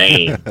your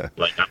name.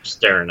 Like, I'm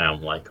staring at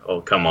them like,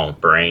 oh, come on,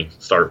 brain,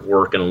 start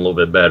working a little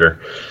bit better.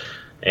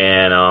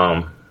 And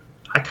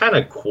I kind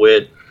of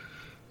quit.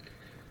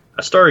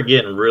 I started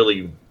getting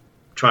really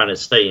trying to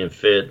stay in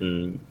fit,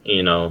 and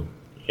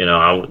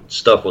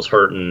stuff was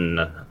hurting.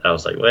 I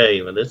was like,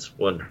 wait, well, this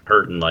wasn't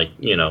hurting like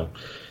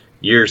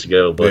years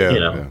ago, but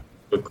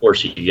of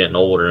course you're getting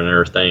older and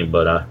everything.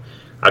 But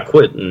I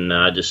quit, and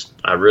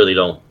I really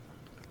don't.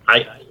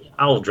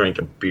 I'll drink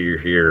a beer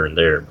here and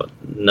there, but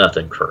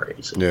nothing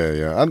crazy.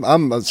 Yeah.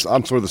 I'm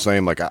sort of the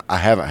same. Like I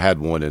haven't had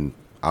one in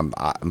I'm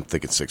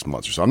thinking 6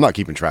 months or so. I'm not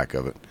keeping track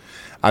of it.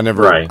 I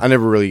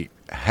never really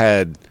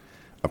had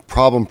a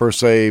problem per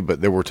se,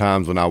 but there were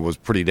times when I was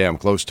pretty damn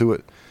close to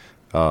it.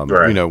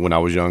 When I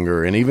was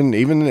younger, and even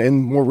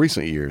in more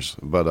recent years.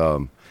 But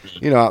I'm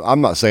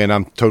not saying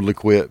I'm totally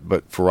quit,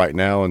 but for right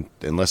now, and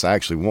unless I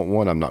actually want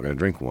one, I'm not going to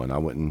drink one. I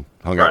went and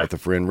hung out with a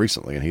friend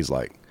recently, and he's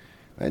like,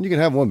 "Man, you can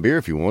have one beer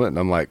if you want it," and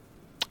I'm like,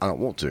 "I don't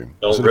want to.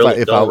 Don't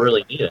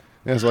really need it."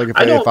 Yeah, it's like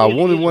if I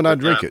wanted one, I'd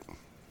drink it.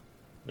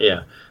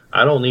 Yeah,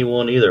 I don't need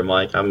one either,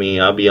 Mike. I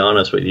mean, I'll be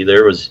honest with you.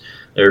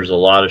 There's a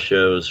lot of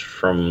shows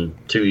from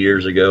 2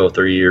 years ago,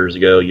 3 years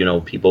ago.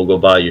 People go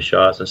buy you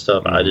shots and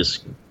stuff. I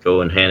just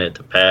go and hand it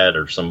to Pat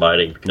or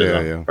somebody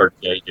or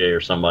JJ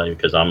or somebody,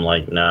 because I'm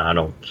like, nah, I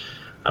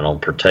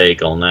don't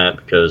partake on that,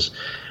 because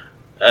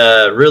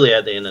really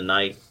at the end of the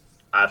night,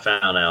 I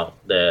found out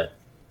that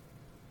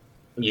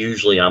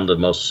usually I'm the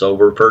most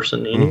sober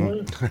person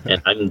anyway,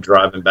 and I'm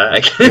driving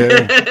back.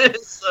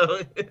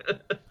 So,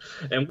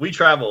 and we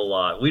travel a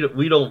lot.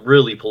 We don't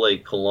really play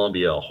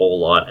Columbia a whole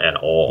lot at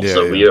all.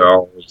 We are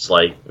always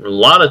like, a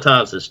lot of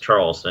times it's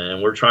Charleston,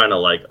 and we're trying to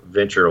like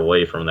venture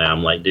away from that.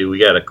 I'm like, dude, we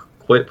got to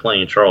quit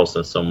playing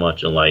Charleston so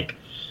much and like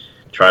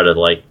try to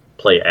like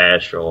play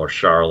Asheville or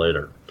Charlotte,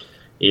 or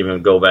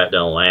even go back to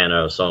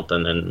Atlanta or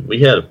something. And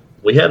we had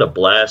a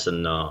blast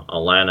in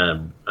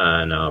Atlanta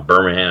and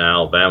Birmingham,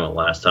 Alabama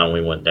last time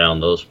we went down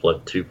those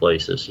two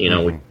places.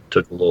 We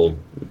took a little,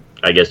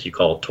 I guess you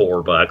call it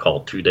tour, but I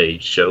call it 2-day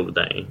show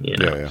thing.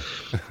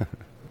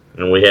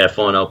 And we had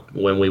fun up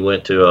when we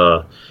went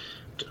to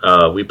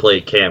we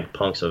played Camp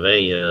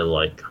Pennsylvania,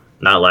 like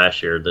not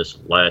last year, this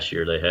last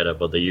year they had it,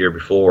 but the year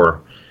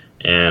before.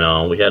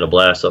 And we had a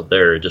blast up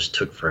there. It just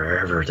took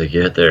forever to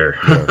get there.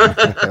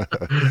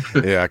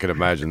 Yeah, I can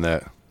imagine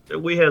that.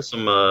 We had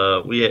some.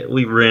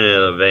 We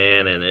rented a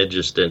van, and it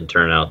just didn't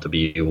turn out to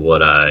be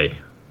what I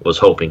was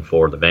hoping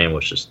for. The van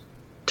was just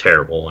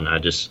terrible, and I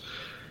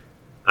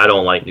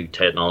don't like new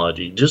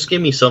technology. Just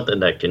give me something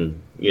that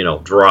can,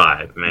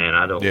 drive, man.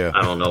 I don't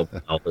know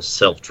about the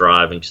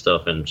self-driving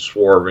stuff and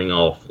swerving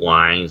off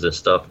lines and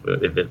stuff.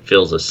 If it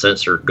feels a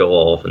sensor go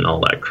off and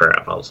all that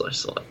crap, I was like,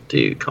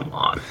 dude, come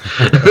on.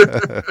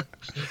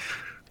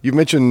 You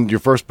mentioned your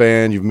first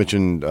band. You've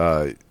mentioned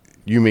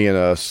You, Me, and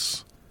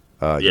Us.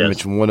 You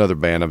mentioned one other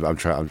band. I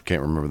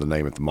can't remember the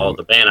name at the moment.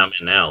 Oh, the band I'm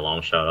in now,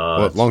 Longshot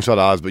Odds. Well, Longshot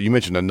Odds, but you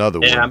mentioned another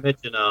one. Yeah, I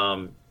mentioned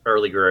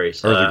Early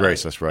Grace. Early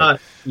Grace, that's right.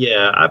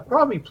 I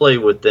probably played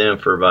with them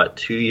for about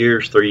 2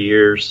 years, 3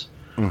 years.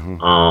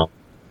 And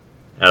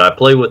I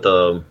played with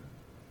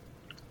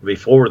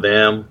before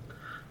them.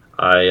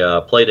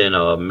 I played in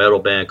a metal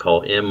band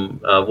called In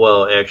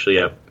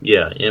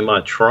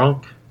My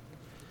Trunk.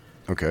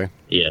 Okay.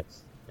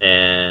 Yes,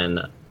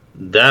 and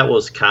that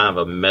was kind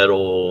of a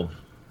metalish.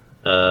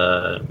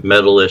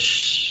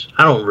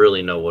 I don't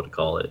really know what to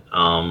call it.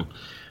 I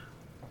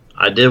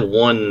did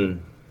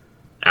one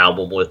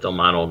album with them.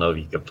 I don't know if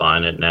you can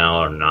find it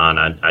now or not.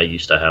 I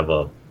used to have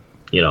a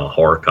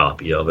hard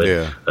copy of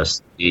it. A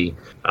CD.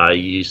 I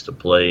used to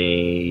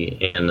play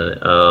in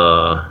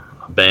a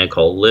band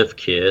called Lift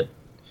Kit.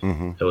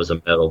 It was a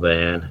metal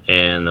band,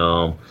 and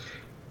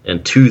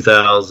in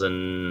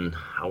 2000,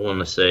 I want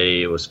to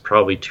say it was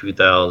probably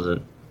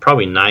 2000,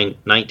 probably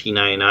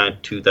 1999,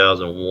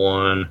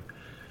 2001.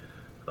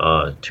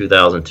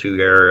 2002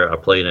 era, I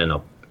played in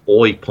a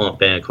oi punk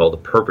band called the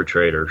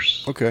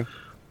Perpetrators. Okay.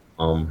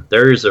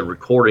 There is a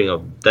recording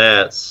of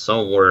that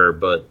somewhere,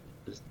 but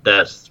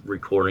that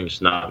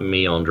recording's not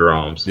me on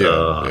drums.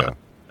 Another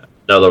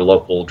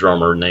local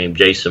drummer named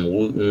Jason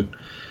Wooten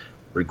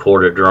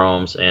recorded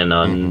drums,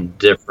 and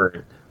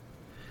different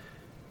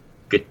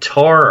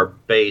guitar or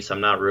bass.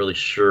 I'm not really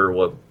sure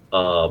what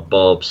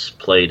Bubs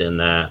played in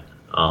that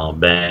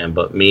band,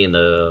 but me and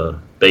the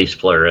bass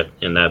player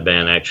in that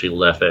band actually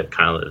left at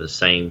kind of the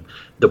same,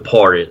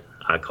 departed,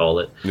 I call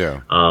it.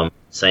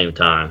 Same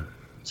time.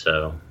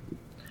 So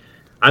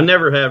I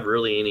never have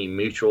really any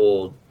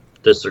mutual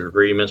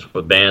disagreements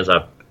with bands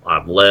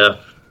I've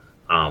left.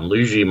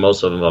 Usually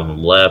most of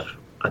them left.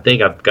 I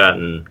think I've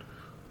gotten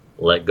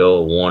let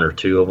go of one or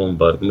two of them,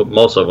 but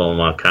most of them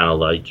I kind of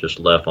like just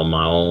left on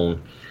my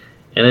own.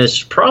 And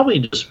it's probably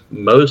just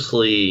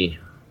mostly,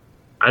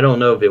 I don't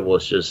know if it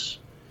was just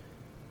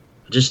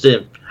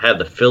didn't have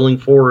the feeling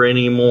for it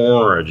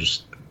anymore, or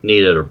just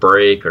needed a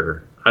break,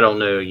 or I don't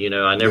know.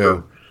 I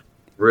never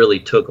really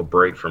took a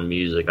break from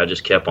music. I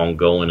just kept on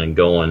going and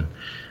going.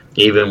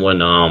 Even when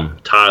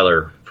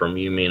Tyler from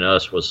You, Me, and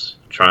Us was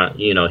trying,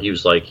 he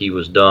was like, he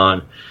was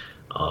done.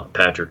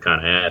 Patrick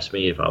kind of asked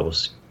me if I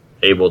was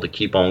able to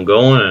keep on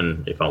going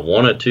and if I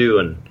wanted to.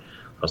 And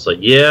I was like,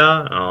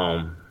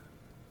 yeah.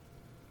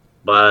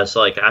 But it's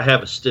like, I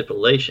have a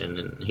stipulation.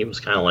 And he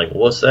was kind of like,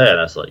 what's that?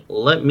 I was like,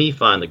 let me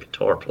find the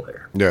guitar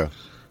player. Yeah.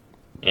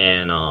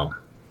 And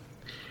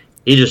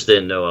he just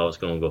didn't know I was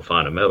going to go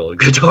find a metal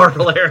guitar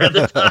player at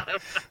the time.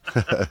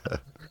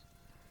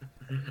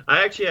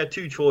 I actually had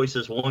two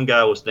choices. One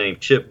guy was named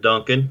Chip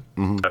Duncan.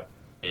 Mm-hmm.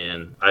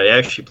 And I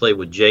actually played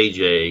with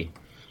JJ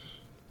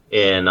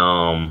in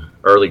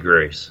Early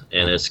Grace.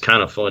 And it's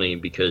kind of funny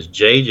because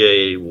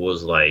JJ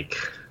was like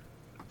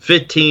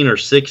 15 or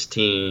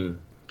 16,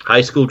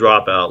 high school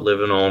dropout,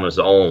 living on his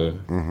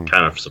own. Mm-hmm.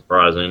 Kind of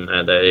surprising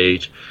at that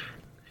age.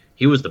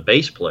 He was the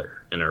bass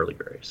player in Early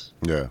Grace.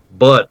 Yeah.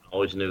 But I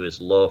always knew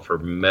his love for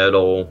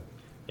metal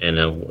and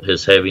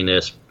his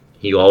heaviness.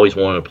 He always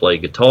wanted to play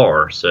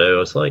guitar.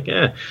 So it's like,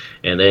 yeah.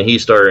 And then he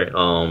started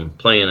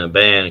playing in a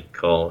band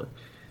called,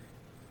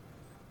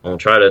 I'm going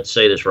to try to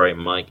say this right,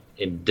 Mike,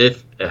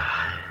 Indifit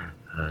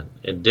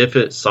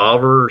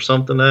Sovereign or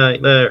something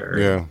like that. Or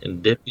yeah.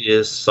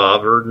 Indifius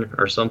Sovereign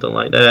or something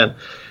like that.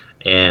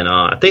 And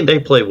I think they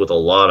played with a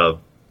lot of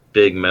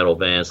big metal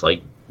bands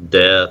like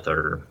Death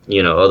or,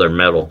 other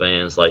metal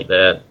bands like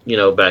that,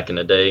 back in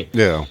the day.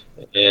 Yeah.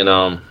 And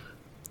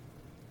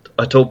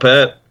I told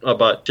Pat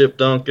about Chip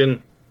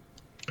Duncan.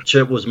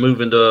 Chip was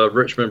moving to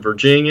Richmond,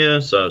 Virginia.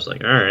 So I was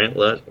like, all right,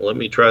 let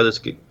me try this,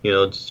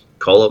 just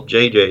call up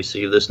JJ,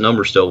 see if this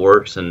number still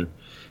works. And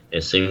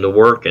it seemed to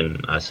work.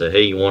 And I said,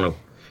 hey, you want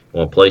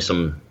to play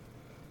some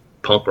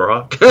punk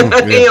rock?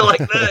 Like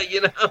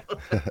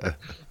that,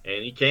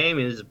 And he came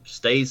and he's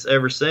stayed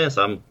ever since.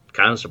 I'm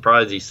kind of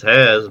surprised he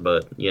has,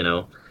 but,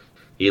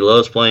 he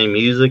loves playing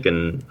music.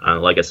 And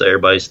like I said,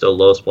 everybody still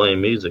loves playing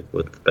music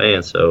with the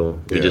band. So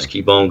we just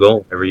keep on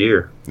going every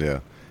year. Yeah.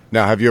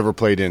 Now, have you ever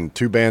played in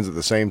two bands at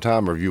the same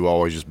time, or have you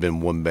always just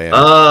been one band?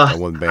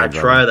 I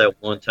tried that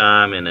one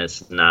time, and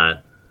it's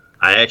not.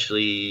 I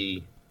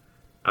don't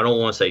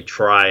want to say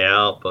try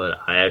out, but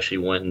I actually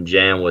went and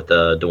jammed with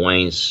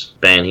Dwayne's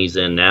band he's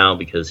in now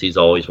because he's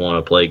always wanted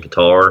to play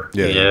guitar,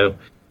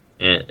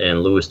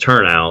 and Louis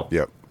Turnout.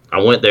 Yep.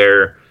 I went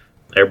there.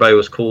 Everybody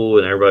was cool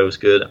and everybody was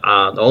good.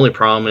 The only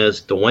problem is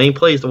Dwayne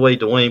plays the way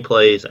Dwayne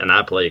plays, and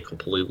I play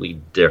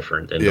completely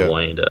different than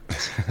Dwayne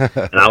does.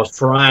 And I was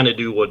trying to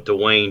do what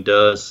Dwayne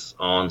does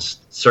on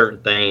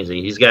certain things, and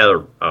he's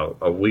got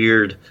a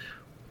weird.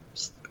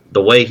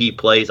 The way he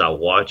plays, I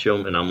watch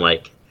him, and I'm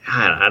like,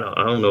 God, I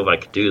don't know if I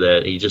could do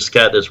that. He just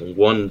got this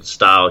one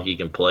style he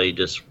can play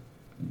just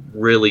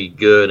really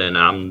good, and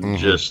I'm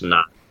just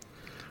not.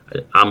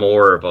 I'm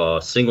more of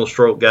a single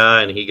stroke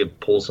guy, and he could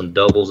pull some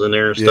doubles in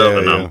there and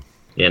stuff, I'm.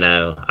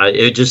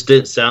 It just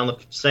didn't sound the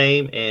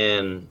same,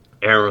 and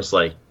Aaron was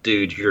like,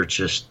 dude, you're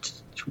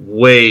just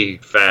way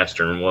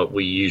faster than what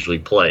we usually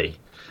play.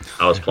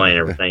 I was playing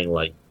everything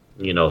like,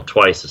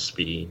 twice the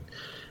speed.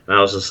 And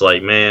I was just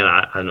like, man,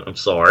 I'm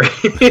sorry.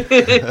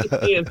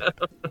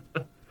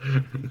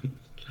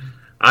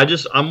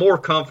 I'm more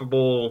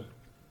comfortable,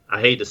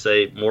 I hate to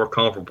say, more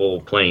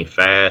comfortable playing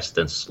fast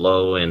than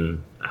slow,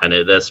 and I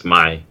know that's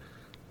my,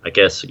 I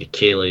guess,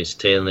 Achilles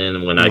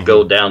tendon. When I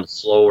go down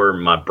slower,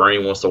 my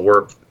brain wants to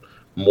work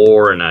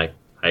more, and I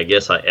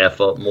guess I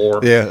F up more.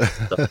 Yeah.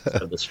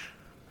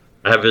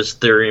 I have this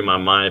theory in my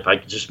mind: if I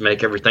could just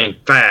make everything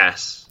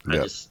fast,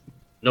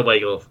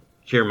 nobody will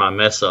hear my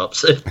mess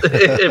ups if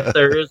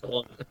there is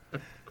one.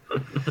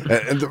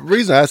 And the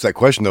reason I asked that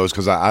question though is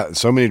because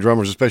so many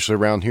drummers, especially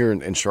around here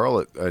in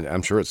Charlotte,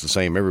 I'm sure it's the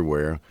same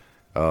everywhere,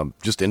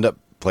 just end up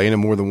playing in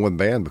more than one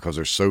band because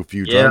there's so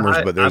few drummers,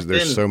 but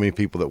there's so many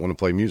people that want to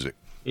play music.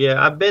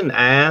 Yeah, I've been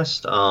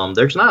asked.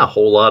 There's not a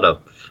whole lot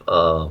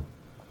of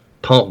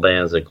punk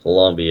bands in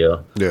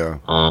Columbia. Yeah.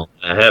 I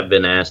have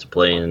been asked to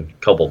play in a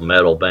couple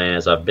metal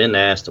bands. I've been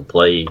asked to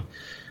play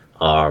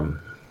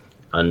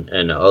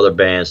in other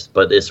bands,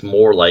 but it's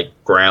more like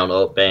ground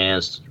up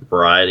bands,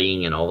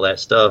 writing and all that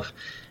stuff.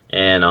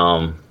 And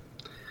I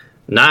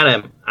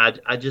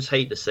just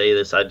hate to say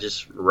this. I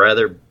just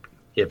rather,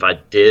 if I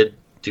did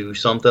do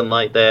something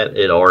like that,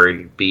 it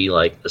already be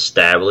like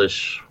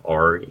established,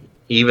 or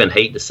even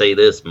hate to say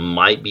this,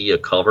 might be a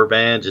cover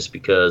band, just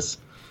because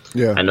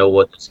I know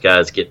what these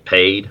guys get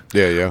paid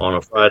on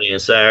a Friday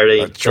and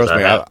Saturday. Trust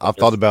me, I've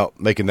thought about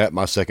making that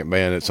my second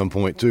band at some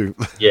point too.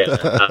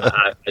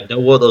 I know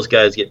what those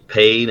guys get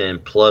paid,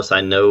 and plus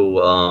I know,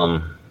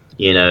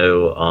 and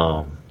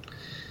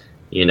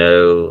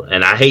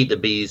I hate to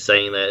be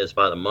saying that it's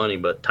about the money,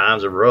 but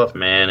times are rough,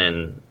 man,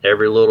 and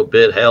every little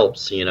bit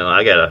helps.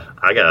 I got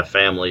a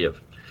family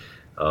of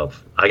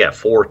I got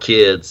 4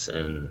 kids,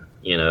 and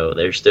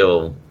they're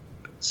still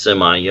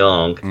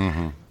semi-young.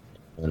 Mm-hmm.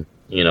 And,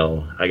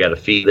 I got to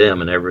feed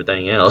them and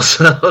everything else.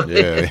 Take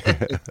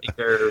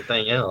care of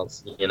everything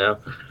else, Yeah.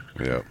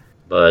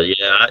 But,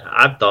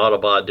 I've thought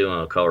about doing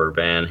a cover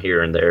band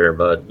here and there.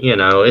 But,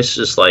 it's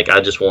just like I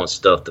just want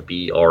stuff to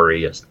be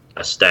already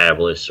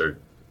established or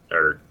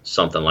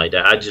something like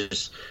that.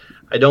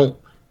 I don't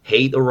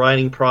hate the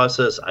writing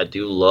process. I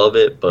do love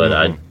it, but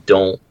I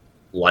don't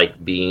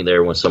like being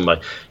there when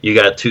you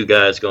got two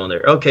guys going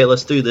there. Okay,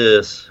 let's do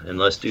this and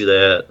let's do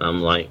that.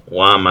 I'm like,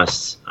 why am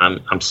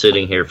I'm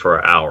sitting here for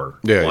an hour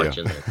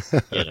watching this,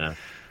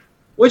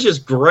 which is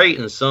great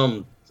in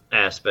some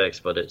aspects,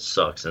 but it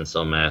sucks in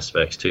some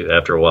aspects too.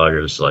 After a while,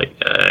 you're just like,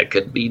 I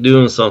could be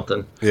doing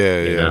something.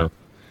 You know?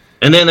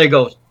 And then they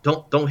go,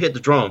 don't hit the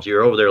drums.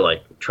 You're over there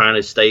like trying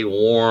to stay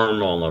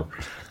warm on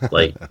the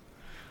like,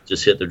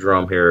 just hit the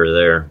drum here or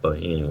there. But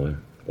anyway,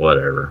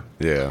 whatever.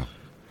 Yeah.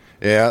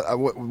 Yeah,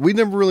 we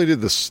never really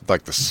did this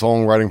like the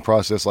songwriting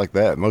process like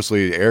that.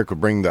 Mostly Eric would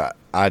bring the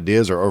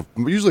ideas, or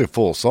usually a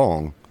full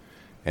song,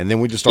 and then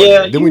we just start.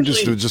 Yeah, then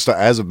usually, we just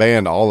as a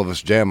band, all of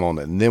us jam on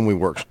it, and then we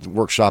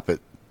workshop it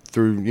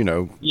through.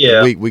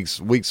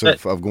 Weeks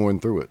of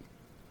going through it.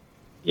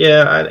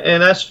 Yeah,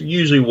 and that's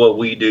usually what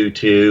we do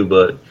too.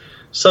 But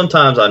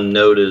sometimes I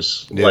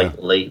notice, like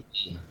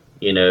lately,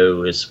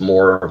 it's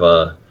more of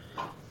a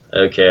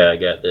okay, I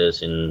got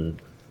this, and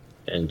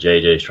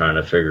JJ's trying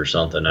to figure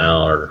something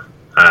out, or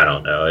I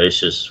don't know. It's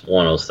just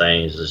one of those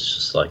things. It's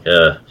just like,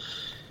 and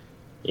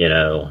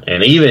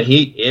even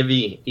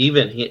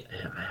he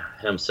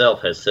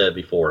himself has said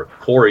before,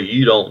 Cory,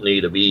 you don't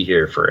need to be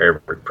here for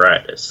every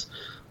practice.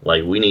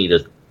 Like we need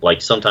to,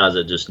 like sometimes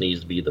it just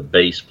needs to be the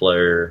bass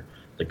player,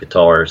 the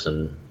guitarist,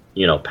 and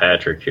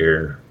Patrick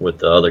here with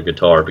the other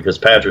guitar, because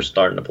Patrick's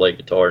starting to play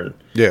guitar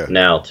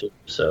now too.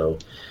 So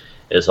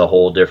it's a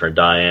whole different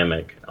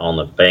dynamic on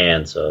the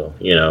band. So,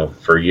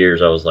 for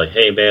years I was like,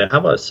 hey, man, how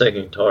about a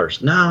second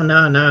guitarist? No.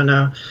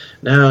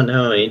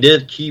 He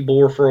did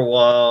keyboard for a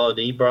while, and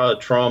he brought a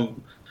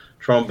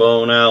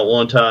trombone out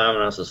one time,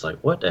 and I was just like,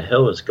 what the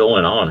hell is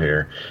going on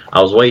here?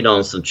 I was waiting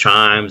on some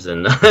chimes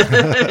and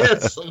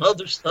some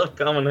other stuff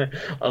coming in.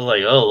 I was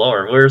like, oh,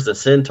 Lord, where's the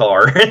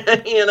centaur?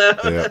 Yeah.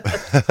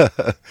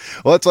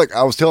 Well, it's like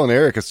I was telling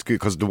Eric, it's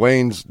because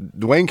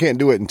Dwayne can't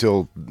do it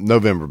until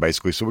November,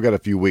 basically, so we got a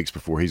few weeks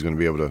before he's going to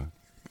be able to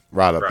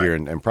ride up here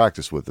and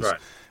practice with us.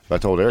 Right. But I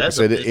told Eric, I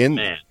said, in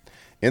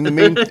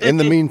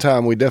the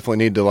meantime, we definitely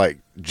need to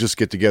just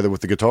get together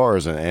with the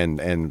guitars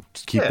and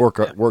keep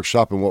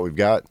workshopping what we've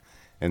got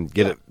and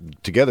get it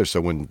together. So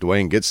when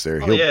Dwayne gets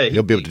there,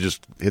 he'll be able to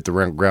just hit the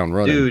ground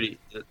running. Dude,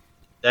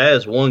 that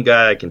is one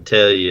guy I can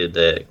tell you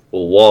that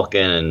will walk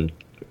in and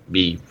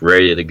be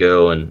ready to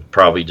go and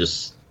probably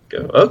just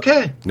go,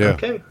 okay,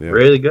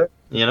 ready to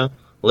go.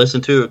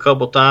 Listen to it a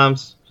couple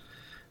times,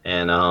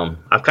 and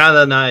I've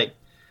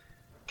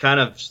kind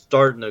of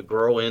starting to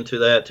grow into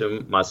that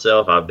to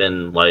myself. I've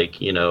been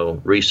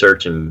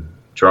researching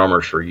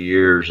drummers for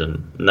years,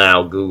 and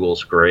now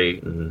Google's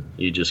great, and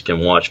you just can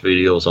watch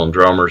videos on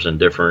drummers and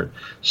different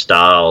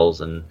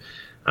styles. And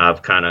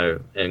I've kind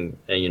of,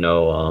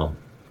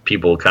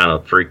 people kind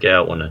of freak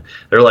out when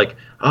they're like,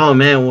 oh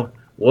man,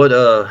 what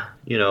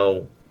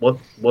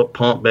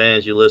punk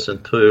bands you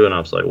listen to? And I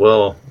was like,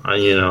 well, I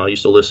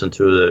used to listen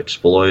to the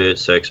Exploited,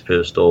 Sex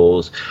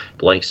Pistols,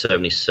 Blank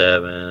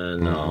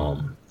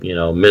 77,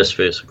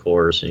 Misfits, of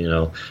course,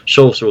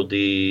 Social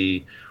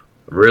D,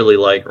 really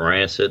like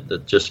Rancid,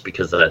 just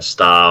because of that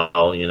style,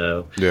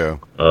 love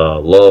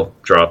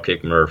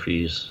Dropkick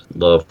Murphys,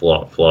 love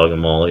Flog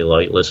and Molly,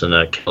 listen to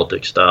that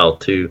Celtic style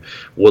too.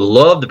 Would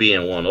love to be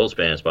in one of those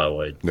bands, by the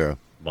way. Yeah.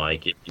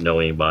 Mike, if you know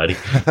anybody.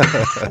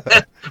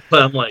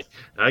 But I'm like,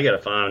 I gotta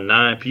find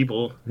 9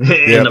 people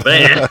in the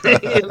band.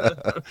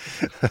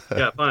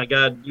 Gotta find a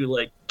guy to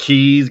do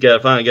keys, gotta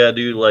find a guy to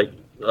do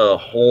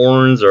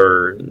horns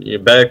or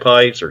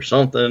bagpipes or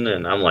something,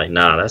 and I'm like,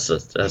 nah, that's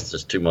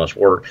just too much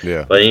work.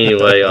 Yeah. But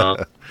anyway,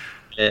 I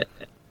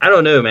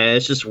don't know, man.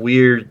 It's just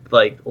weird.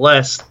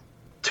 Last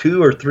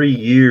 2 or 3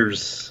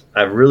 years,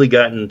 I've really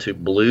gotten into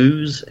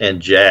blues and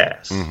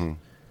jazz. Mm-hmm.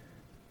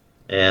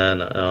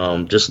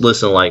 And just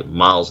listen to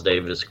Miles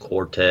Davis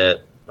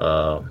Quartet,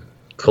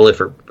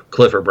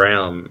 Clifford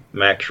Brown,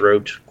 Max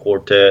Roach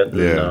Quartet,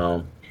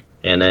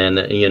 and then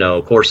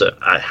of course,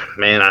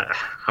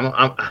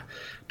 I'm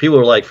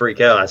people are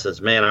freak out. I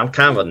says, man, I'm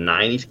kind of a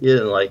 '90s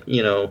kid, and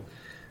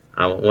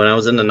when I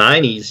was in the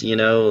 '90s,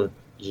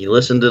 you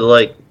listen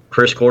to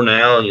Chris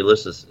Cornell, and you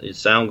listen to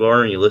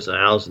Soundgarden, you listen to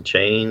Alice in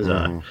Chains.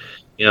 Mm-hmm.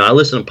 I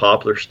listen to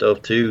popular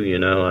stuff too,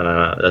 and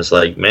it's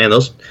like, man,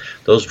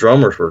 those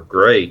drummers were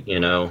great,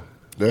 in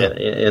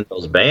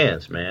those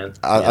bands, man.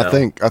 I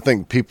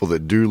think people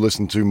that do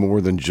listen to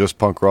more than just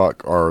punk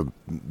rock are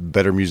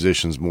better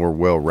musicians, more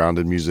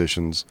well-rounded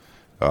musicians.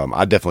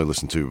 I definitely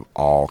listen to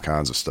all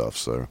kinds of stuff.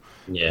 So,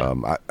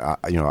 I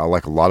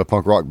like a lot of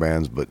punk rock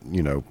bands, but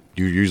you're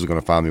usually going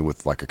to find me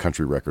with a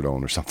country record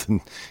on or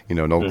something,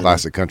 an old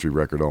classic country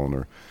record on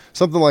or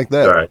something like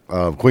that.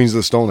 Right. Queens of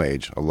the Stone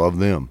Age, I love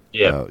them.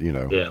 Yeah.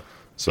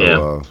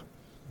 So,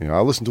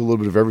 I listen to a little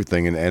bit of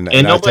everying, and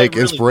I take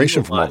really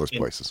inspiration from all those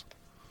places.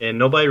 And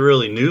nobody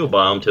really knew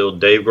about him until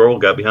Dave Grohl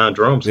got behind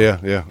drums. Yeah.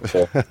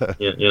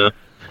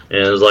 And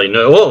it was like,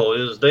 no,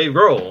 it was Dave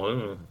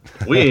Grohl.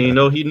 We didn't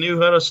know he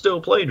knew how to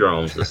still play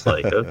drums. It's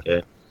like,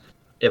 okay.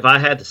 If I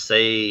had to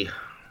say, a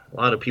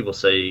lot of people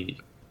say,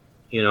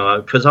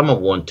 because I'm a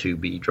 1-2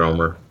 beat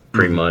drummer,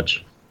 pretty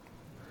much.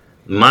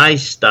 My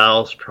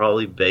style's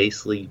probably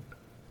basically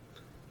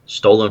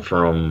stolen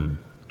from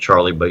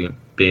Charlie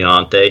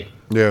Beyonce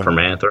from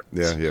Anthrax.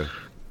 Yeah.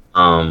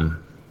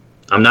 I'm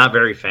not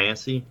very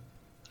fancy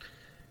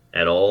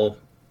at all.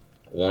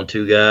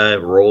 1-2 guy,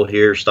 roll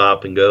here,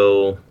 stop and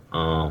go.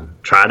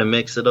 Try to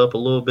mix it up a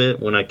little bit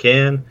when I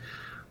can.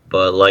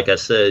 But like I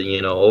said,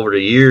 over the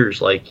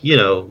years, like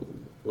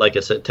I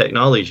said,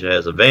 technology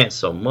has advanced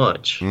so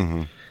much.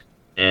 Mm-hmm.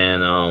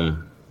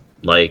 And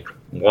like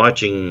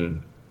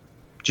watching,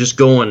 just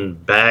going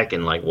back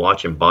and like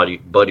watching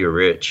Buddy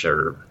Rich,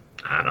 or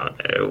I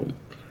don't know,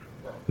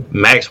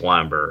 Max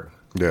Weinberg,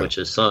 which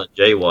his son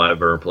Jay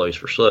Weinberg plays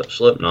for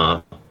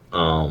Slipknot.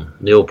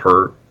 Neil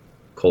Peart,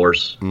 of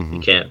course. Mm-hmm.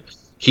 You can't.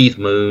 Keith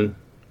Moon,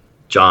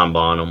 John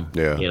Bonham.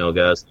 Yeah.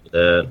 Guys like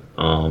that.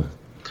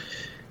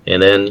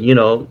 And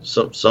then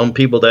some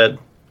people that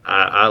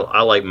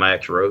I like.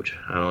 Max Roach.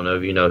 I don't know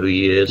if you know who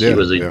he is. He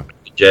was a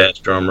jazz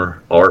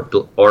drummer. Art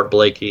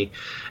Blakey,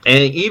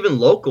 and even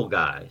local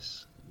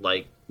guys.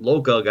 Dude,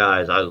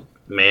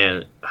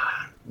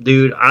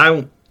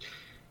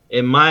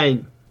 in my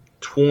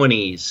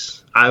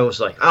 20s, I was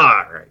like,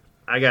 all right,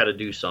 I got to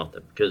do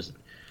something, because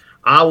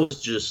I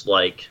was just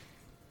like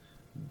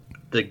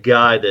the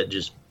guy that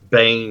just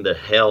banged the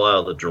hell out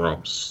of the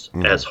drums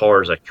as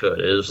hard as I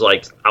could. It was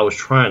like I was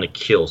trying to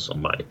kill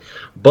somebody.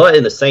 But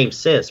in the same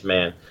sense,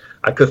 man,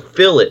 I could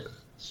feel it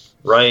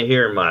right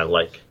here in my,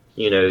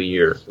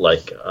 your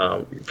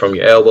from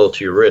your elbow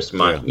to your wrist.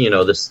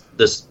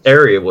 This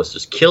area was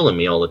just killing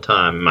me all the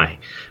time. My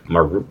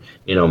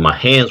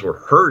hands were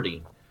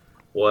hurting.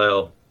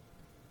 Well,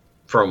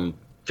 from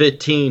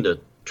 15 to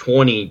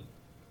 20,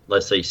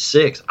 let's say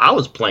 6, I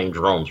was playing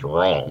drums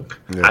wrong.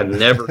 Yeah. I've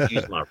never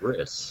used my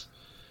wrists.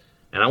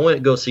 And I went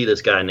to go see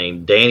this guy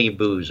named Danny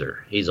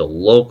Boozer. He's a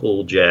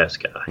local jazz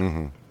guy.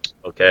 Mm-hmm.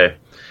 Okay.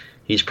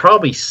 He's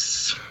probably,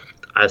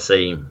 I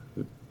say,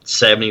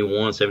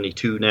 71,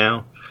 72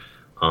 now.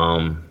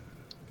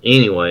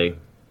 Anyway,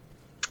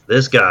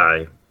 this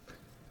guy,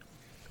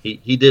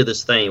 he did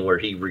this thing where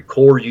he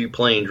record you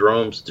playing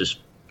drums just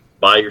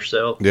by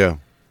yourself. Yeah.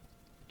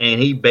 And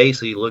he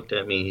basically looked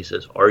at me and he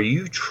says, "Are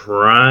you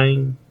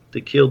trying to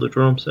kill the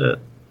drum set?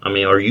 I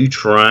mean, are you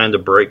trying to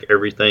break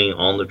everything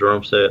on the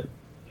drum set?"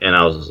 And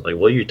I was just like,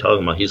 "What are you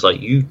talking about?" He's like,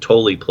 "You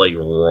totally play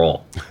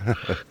wrong." And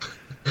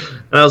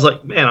I was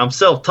like, "Man, I'm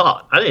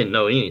self-taught. I didn't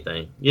know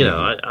anything.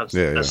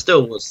 I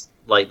still was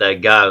like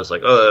that guy. I was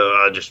like,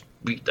 oh, I just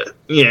beat that.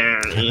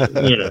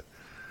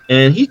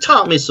 And he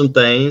taught me some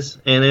things,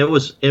 and it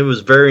was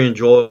very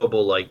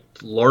enjoyable, like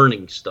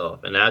learning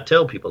stuff. And I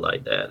tell people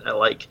like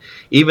that.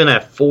 Even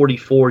at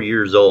 44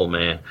 years old,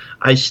 man,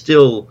 I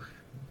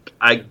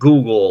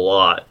Google a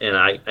lot,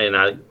 and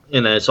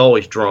it's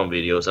always drum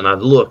videos, and I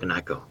look and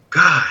I go,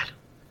 God,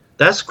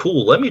 that's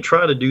cool. Let me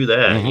try to do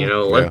that.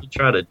 Mm-hmm. Let me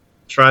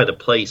try to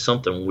play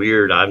something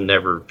weird I've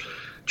never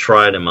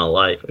tried in my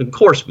life. Of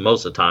course,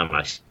 most of the time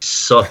I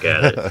suck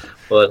at it,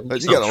 but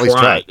you got to at least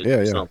try.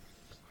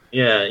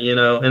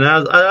 And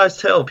I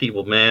tell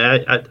people,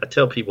 man, I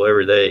tell people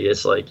every day,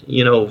 it's like,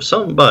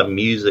 something about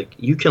music,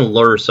 you can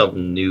learn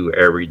something new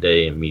every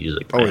day in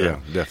music, man. Oh yeah,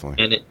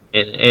 definitely.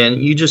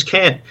 And you just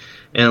can't.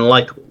 And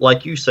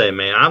like you say,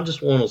 man, I'm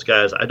just one of those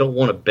guys. I don't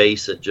want to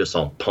base it just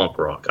on punk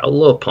rock. I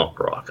love punk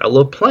rock. I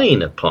love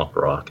playing at punk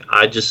rock.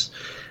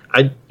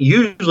 I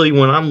usually,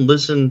 when I'm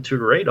listening to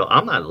the radio,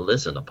 I'm not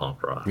listening to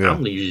punk rock. Yeah.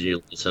 I'm usually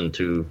listening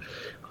to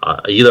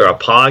either a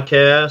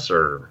podcast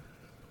or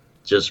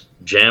just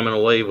jamming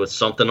away with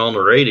something on the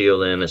radio.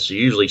 Then it's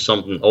usually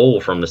something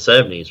old from the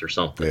 70s or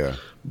something. Yeah.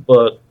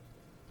 But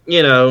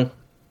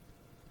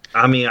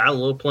I mean, I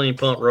love playing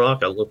punk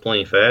rock. I love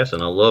playing fast,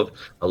 and I love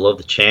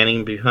the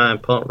chanting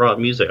behind punk rock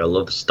music. I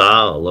love the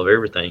style. I love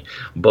everything.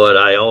 But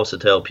I also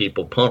tell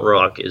people punk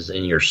rock is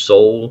in your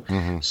soul.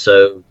 Mm-hmm.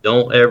 So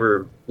don't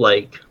ever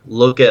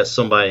look at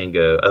somebody and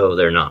go, "Oh,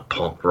 they're not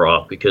punk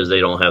rock because they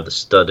don't have the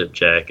studded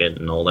jacket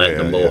and all that, and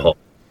the mohawk."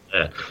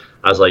 Yeah.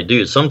 I was like,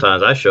 dude,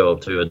 sometimes I show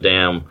up to a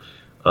damn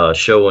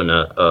show in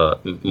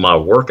my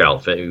work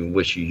outfit,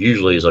 which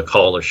usually is a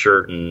collar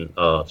shirt and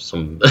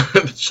some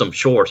some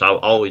shorts. I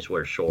always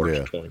wear shorts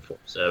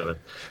 24/7.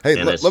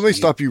 Hey, let me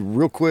stop you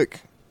real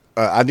quick.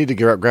 I need to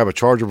grab a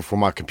charger before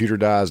my computer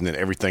dies and then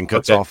everything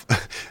cuts off.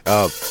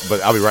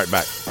 But I'll be right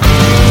back.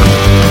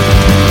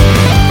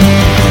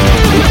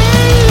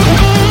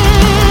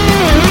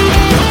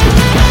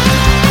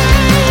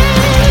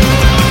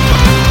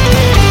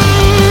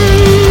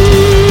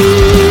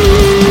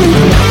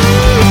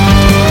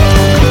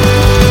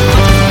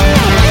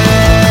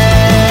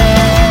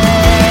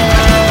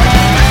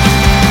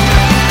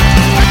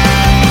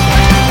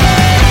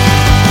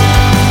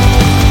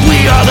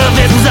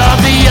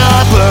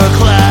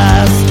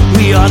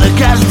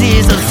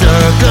 Casualties of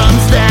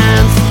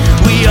circumstance.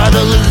 We are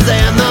the losers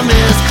and the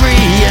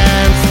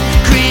miscreants,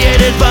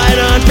 created by an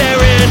unfair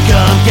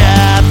income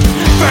cap.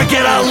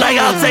 Forget a leg,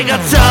 I'll take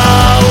a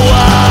toe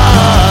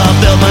up.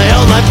 Build my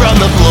own life from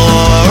the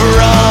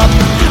floor up.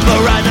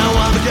 But right now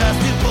I'm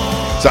just too poor.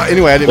 So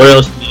anyway, I didn't. What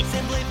else?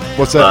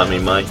 What's that? I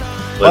mean, Mike.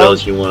 What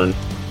else you want?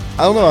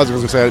 I don't know. I was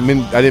going to say, I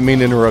didn't mean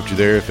to interrupt you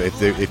there.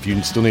 If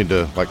you still need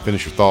to like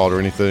finish your thought or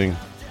anything.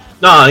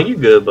 Nah, you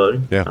good,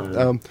 buddy.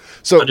 Yeah.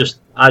 So I just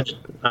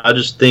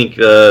think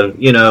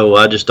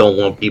I just don't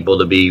want people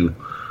to be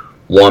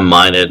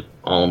one-minded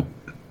on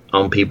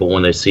people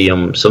when they see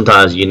them.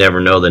 Sometimes you never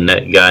know, the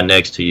guy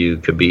next to you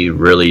could be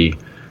really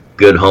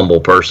good, humble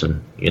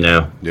person.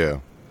 Yeah.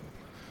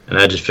 And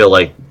I just feel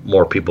like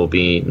more people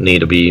need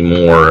to be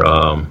more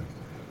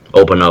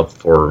open up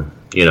for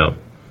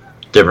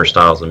different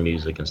styles of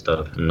music and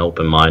stuff, and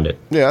open-minded.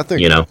 Yeah, I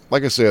think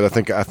like I said,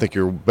 I think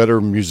you're a better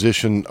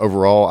musician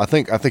overall. I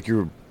think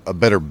you're a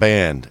better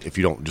band if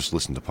you don't just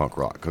listen to punk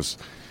rock, because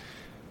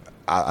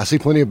I see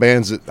plenty of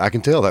bands that I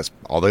can tell that's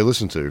all they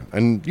listen to,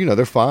 and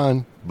they're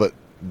fine, but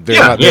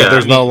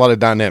there's not a lot of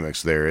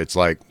dynamics there. It's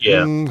like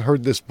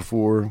heard this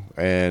before,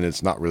 and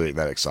it's not really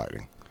that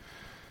exciting.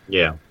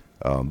 Yeah.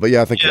 But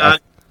yeah, I think I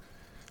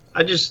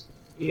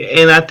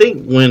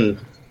think when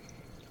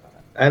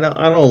I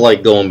don't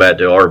like going back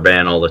to our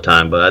band all the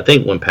time, but I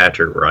think when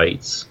Patrick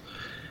writes,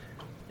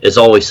 it's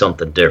always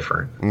something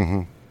different.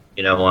 Mm-hmm.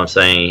 You know what I'm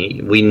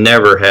saying? We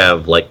never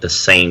have like the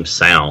same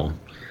sound,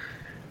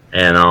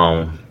 and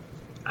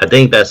I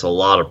think that's a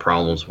lot of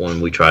problems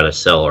when we try to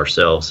sell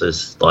ourselves.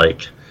 Is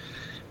like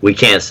we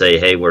can't say,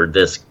 hey, we're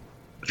this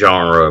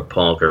genre of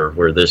punk, or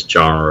we're this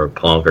genre of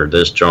punk, or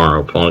this genre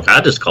of punk. I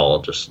just call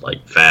it just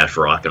like fast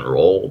rock and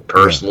roll,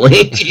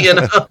 personally.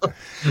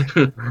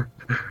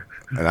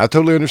 And I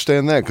totally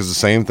understand that, because the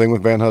same thing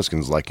with Van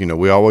Huskins. Like,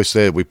 we always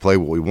said we play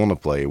what we want to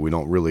play. We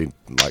don't really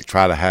like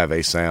try to have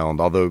a sound,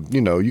 although,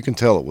 you can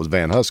tell it was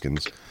Van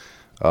Huskins.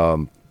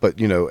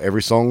 But,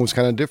 every song was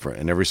kind of different,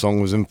 and every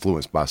song was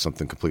influenced by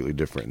something completely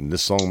different. And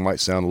this song might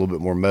sound a little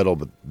bit more metal,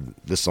 but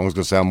this song's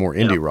going to sound more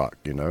indie rock,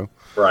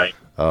 Right.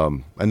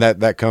 And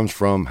that comes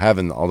from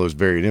having all those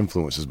varied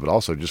influences, but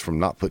also just from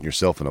not putting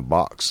yourself in a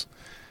box,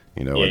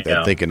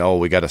 and thinking, oh,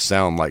 we got to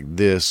sound like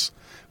this.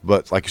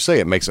 But like you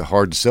say, it makes it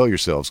hard to sell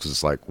yourselves, because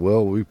it's like,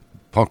 well, we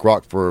punk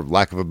rock for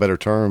lack of a better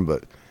term,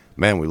 but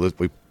man,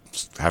 we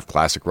have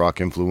classic rock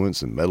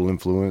influence and metal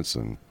influence,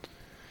 and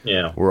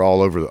we're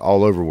all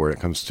over where it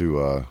comes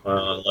to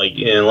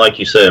like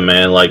you said,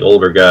 man, like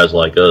older guys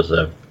like us that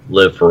have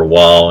lived for a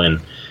while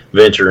and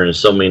venture in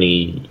so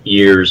many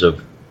years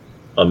of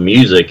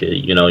music.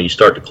 You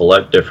start to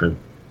collect different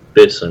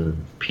bits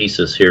and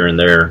pieces here and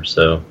there.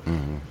 So,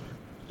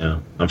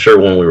 I'm sure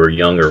when we were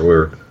younger, we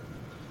were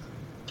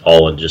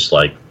all just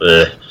like,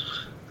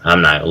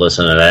 I'm not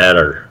listening to that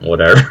or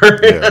whatever.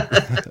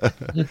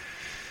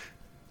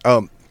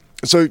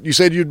 So you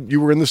said you've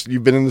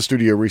been in the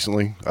studio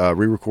recently,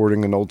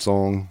 re-recording an old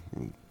song,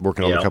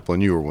 working on a couple of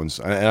newer ones.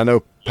 And I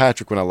know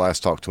Patrick, when I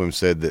last talked to him,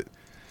 said that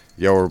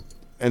y'all were,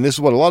 and this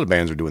is what a lot of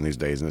bands are doing these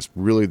days, and it's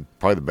really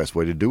probably the best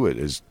way to do it,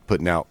 is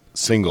putting out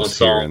singles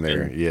here and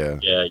there. Yeah.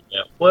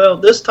 Well,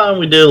 this time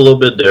we did a little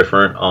bit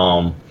different.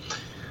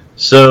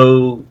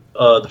 So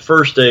the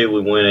first day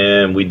we went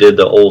in, we did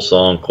the old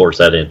song. Of course,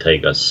 that didn't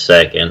take a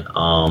second.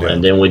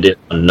 And then we did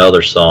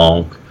another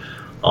song.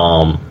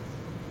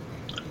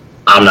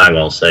 I'm not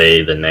going to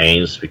say the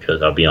names,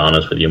 because I'll be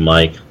honest with you,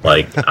 Mike.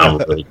 Like, I'm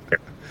really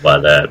careful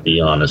about that, be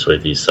honest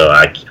with you. So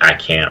I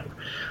can't.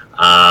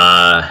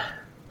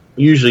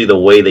 Usually the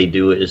way they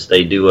do it is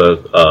they do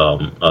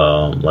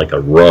like a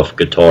rough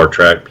guitar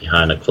track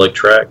behind a click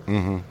track.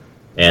 Mm-hmm.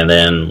 And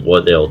then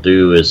what they'll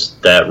do is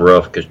that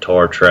rough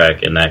guitar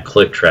track and that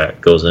click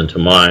track goes into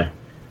my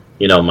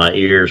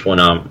ears when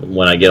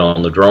I get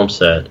on the drum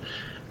set.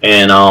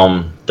 And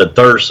the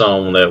third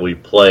song that we're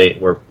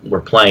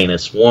playing,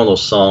 it's one of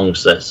those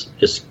songs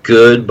it's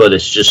good, but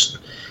it's just,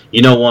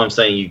 what I'm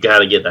saying, you got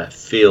to get that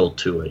feel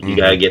to it. You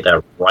got to get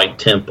that right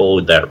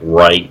tempo, that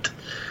right,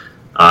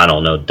 I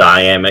don't know,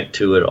 dynamic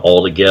to it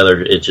all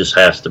together. It just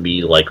has to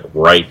be like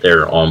right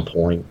there on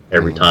point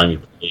every time you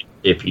play it.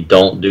 If you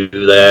don't do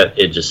that,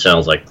 it just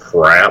sounds like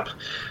crap.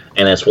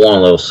 And it's one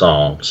of those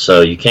songs.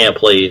 So you can't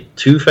play it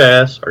too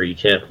fast, or you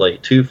can't play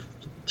it too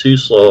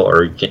slow,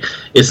 or you can't.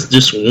 It's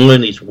just one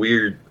of these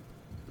weird,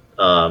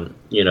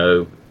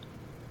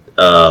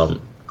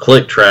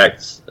 click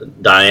tracks,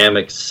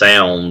 dynamic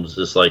sounds.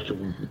 It's like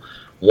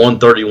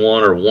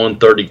 131 or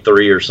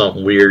 133 or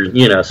something weird,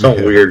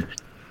 something weird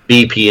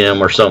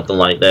BPM or something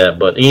like that.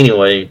 But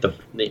anyway,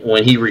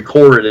 when he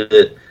recorded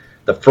it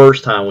the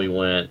first time we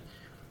went,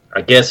 I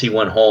guess he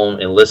went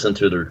home and listened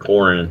to the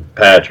recording,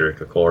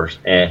 Patrick, of course,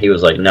 and he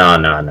was like, no.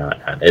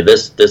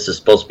 This is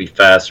supposed to be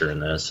faster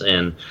than this.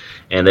 And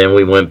then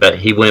we went back.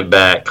 He went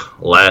back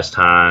last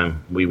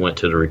time we went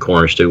to the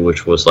recording studio,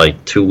 which was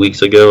like 2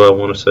 weeks ago, I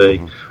want to say.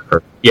 Mm-hmm.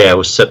 It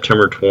was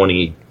September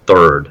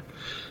 23rd.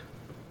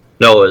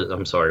 No,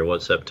 I'm sorry, it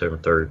was September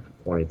 3rd,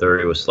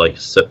 23rd. It was like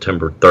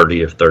September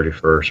 30th,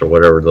 31st, or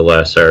whatever the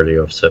last Saturday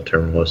of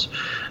September was.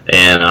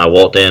 And I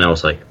walked in, I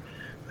was like,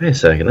 wait a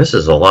second, this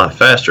is a lot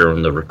faster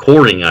than the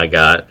recording I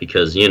got,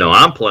 because,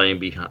 I'm playing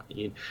behind,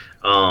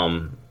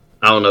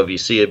 I don't know if you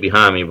see it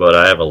behind me, but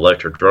I have an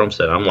electric drum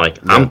set. I'm like,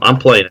 I'm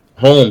playing at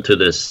home to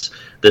this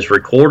this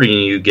recording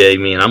you gave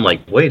me, and I'm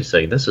like, wait a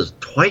second, this is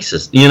twice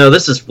as,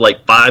 this is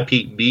like 5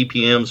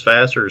 BPMs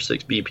faster or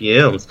 6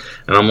 BPMs.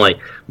 And I'm like,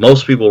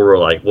 most people were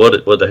like, what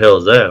the hell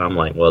is that? And I'm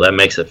like, well, that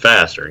makes it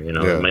faster,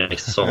 it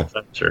makes the song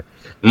faster.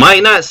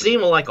 Might not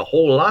seem like a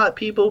whole lot,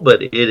 people,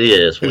 but it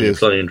is when you're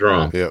playing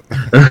drums. Yep.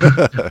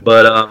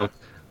 But,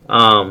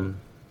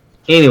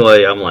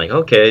 anyway, I'm like,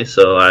 okay,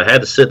 so I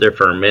had to sit there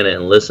for a minute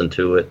and listen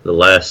to it. The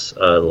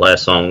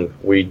last song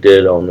we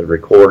did on the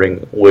recording,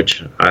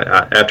 which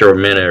I after a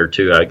minute or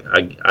two,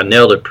 I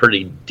nailed it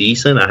pretty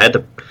decent. I had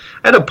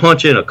to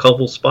punch in a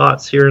couple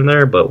spots here and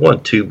there, but it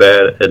wasn't too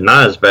bad.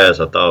 Not as bad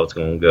as I thought it was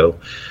going to go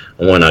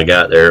when I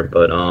got there.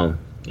 But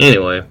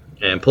anyway,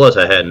 and plus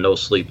I had no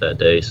sleep that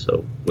day,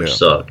 so which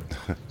sucked,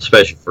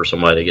 especially for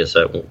somebody that gets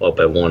up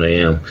at 1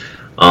 a.m.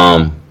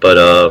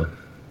 But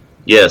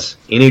yes,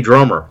 any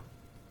drummer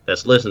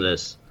that's listening to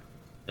this,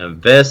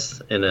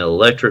 invest in an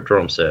electric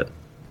drum set.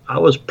 I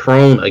was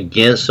prone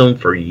against them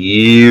for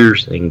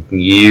years and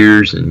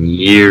years and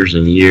years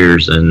and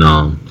years, and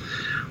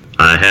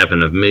I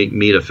happened to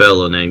meet a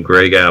fellow named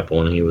Greg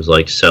Apple, and he was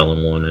like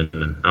selling one,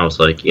 and I was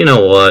like, you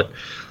know what?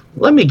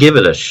 Let me give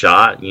it a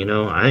shot.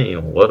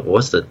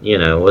 What's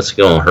what's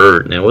going to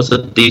hurt? And it was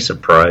a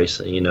decent price.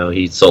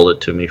 He sold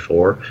it to me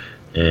for,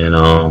 and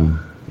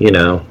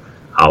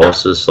I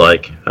was just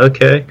like,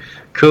 okay,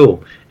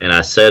 cool. And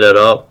I set it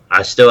up.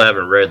 I still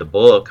haven't read the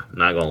book. I'm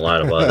not going to lie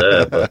about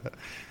that. But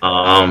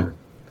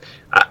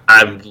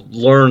I've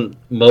learned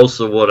most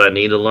of what I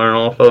need to learn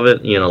off of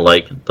it,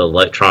 like the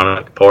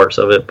electronic parts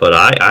of it. But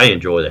I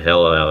enjoy the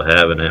hell out of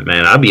having it,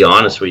 man. I'll be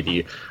honest with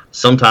you.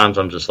 Sometimes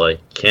I'm just like,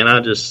 can I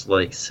just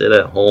like sit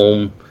at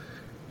home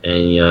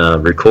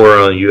and record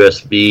on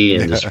USB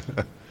and just,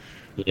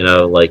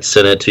 like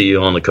send it to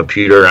you on the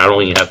computer? I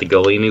don't even have to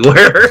go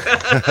anywhere.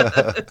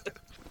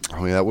 I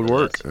mean, that would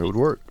work. It would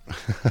work.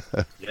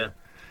 Yeah.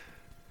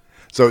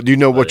 So, do you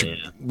know what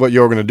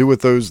you're going to do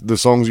with the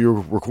songs you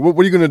record? What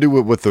are you going to do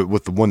with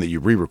the one that you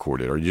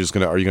re-recorded? Are you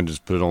going to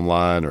just put it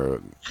online, or?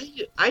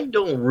 I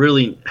don't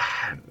really,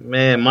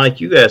 man,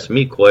 Mike. You ask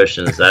me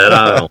questions that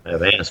I don't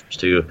have answers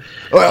to.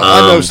 Well,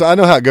 I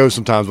know how it goes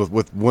sometimes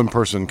with one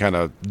person kind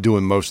of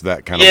doing most of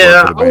that kind of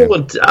work for the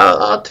band.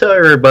 I'll tell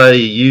everybody.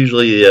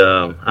 Usually,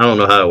 I don't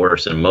know how it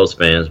works in most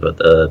bands, but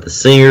the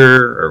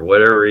singer or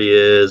whatever he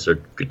is, or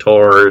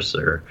guitarist,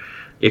 or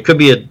it could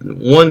be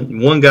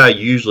one guy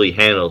usually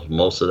handles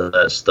most of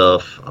that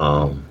stuff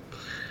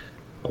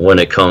when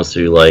it comes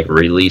to like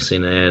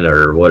releasing it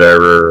or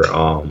whatever.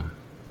 I'll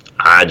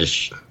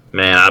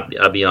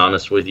be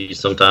honest with you.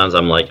 Sometimes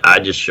I'm like, I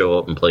just show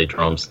up and play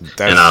drums,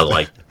 and I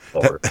like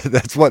that part.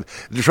 That's what.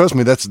 Trust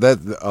me.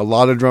 That a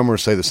lot of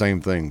drummers say the same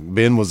thing.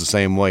 Ben was the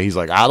same way. He's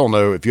like, I don't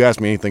know. If you ask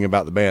me anything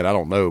about the band, I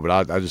don't know,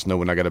 but I just know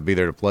when I got to be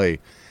there to play.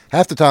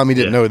 Half the time he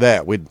didn't know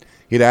that.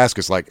 He'd ask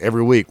us like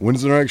every week,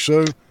 when's the next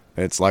show?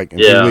 It's like in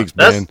 2 weeks,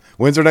 Ben.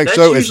 When's our next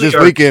show? It's this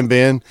weekend,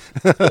 Ben.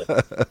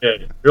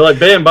 You're like,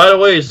 Ben, by the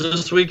way, it's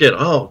this weekend.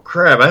 Oh,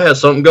 crap. I had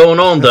something going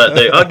on that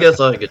day. I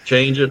guess I could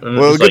change it. And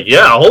it's like,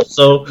 yeah, I hope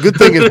so. Good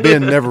thing is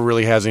Ben never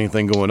really has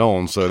anything going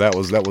on, so that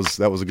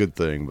was a good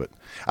thing. But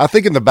I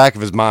think in the back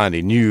of his mind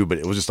he knew, but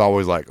it was just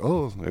always like,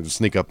 oh, it would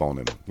sneak up on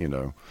him,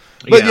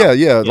 But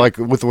yeah, like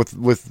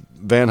with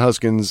Van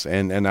Huskins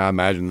and I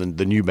imagine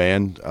the new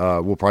band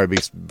will probably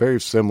be very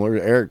similar.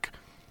 Eric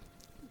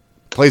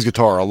plays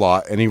guitar a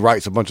lot, and he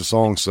writes a bunch of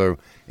songs. So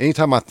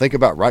anytime I think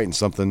about writing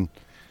something,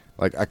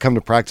 like I come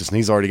to practice, and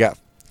he's already got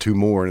 2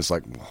 more, and it's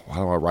like, why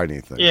don't I write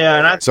anything?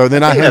 Yeah, so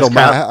then I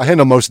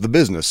handle most of the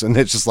business, and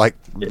it's just like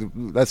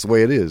that's the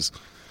way it is.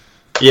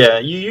 Yeah,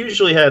 you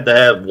usually have to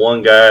have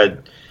one guy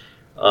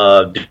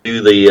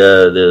do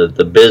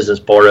the business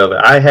part of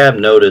it. I have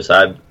noticed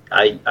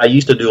I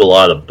used to do a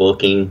lot of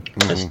booking,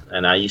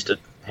 and I used to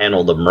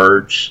handle the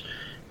merch.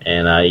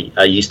 And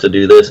I used to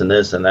do this and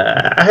this, and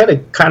I had to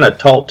kind of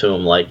talk to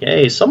him like,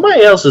 hey,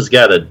 somebody else has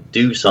got to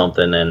do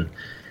something. And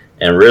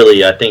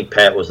really, I think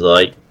Pat was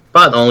like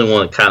about the only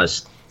one that kind of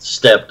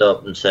stepped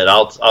up and said,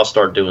 I'll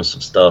start doing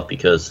some stuff,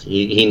 because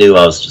he knew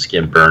I was just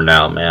getting burned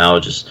out, man. I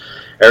was just,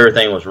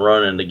 everything was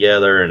running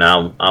together, and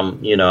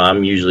I'm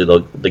usually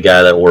the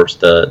guy that works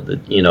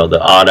the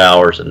odd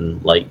hours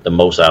and like the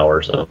most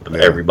hours of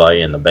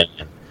everybody in the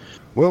band.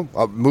 Well,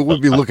 we'll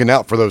be looking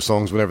out for those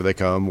songs whenever they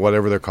come,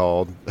 whatever they're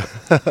called.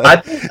 I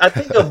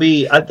think it'll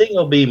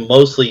be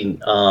mostly.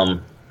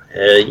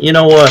 You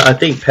know what? I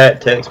think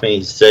Pat texted me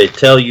and said,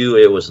 "Tell you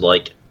it was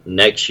like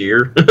next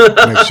year."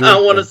 I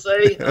want to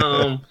say,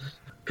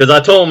 because I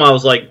told him I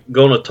was like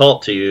going to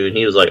talk to you, and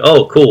he was like,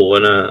 "Oh, cool."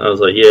 And I was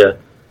like, "Yeah."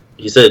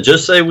 He said,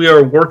 "Just say we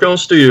are working on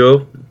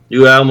studio,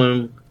 new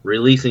album,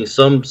 releasing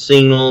some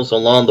singles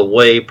along the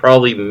way,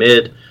 probably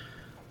mid."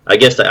 I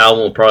guess the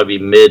album will probably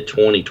be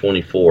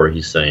mid-2024,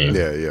 he's saying.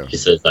 Yeah. He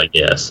says, I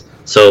guess.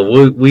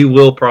 So we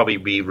will probably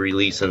be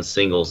releasing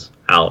singles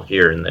out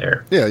here and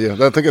there. Yeah.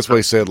 I think that's what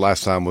he said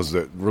last time, was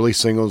that release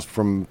singles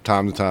from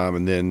time to time,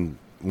 and then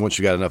once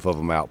you got enough of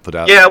them out, put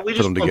them together. Yeah, we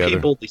just want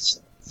people to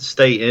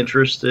stay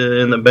interested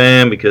in the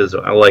band, because,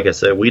 like I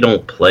said, we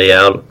don't play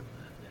out.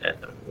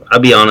 I'll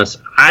be honest,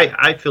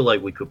 I feel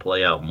like we could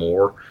play out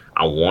more.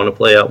 I want to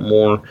play out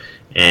more.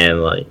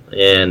 And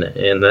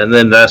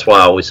then that's why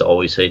I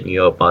always hitting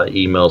you up by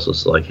emails.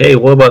 It's like, hey,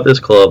 what about this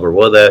club or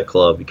what that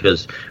club?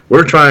 Because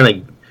we're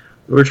trying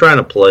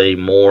to play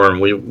more,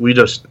 and we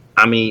just.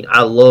 I mean,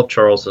 I love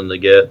Charleston to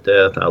get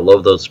death. I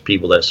love those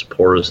people that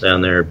support us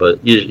down there.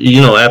 But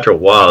you know, after a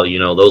while, you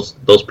know,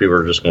 those people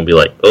are just going to be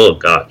like, oh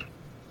God,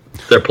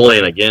 they're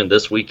playing again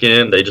this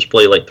weekend. They just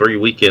played like 3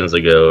 weekends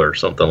ago or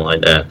something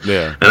like that.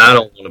 Yeah. And I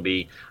don't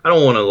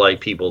want to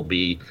like people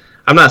be.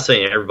 I'm not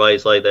saying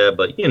everybody's like that,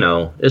 but you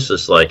know, it's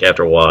just like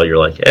after a while, you're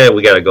like, hey,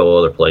 we got to go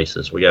other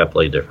places. We got to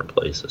play different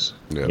places.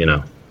 Yeah. You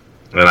know,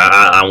 and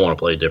I want to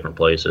play different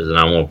places, and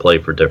I want to play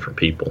for different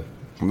people.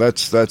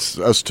 That's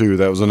us too.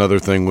 That was another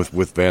thing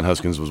with Van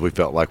Huskins, was we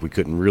felt like we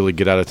couldn't really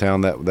get out of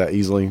town that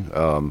easily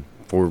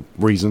for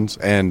reasons,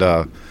 and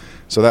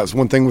so that's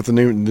one thing with the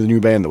new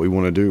band that we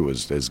want to do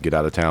is get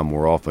out of town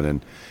more often.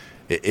 And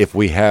if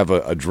we have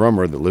a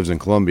drummer that lives in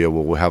Columbia,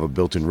 we'll have a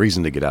built-in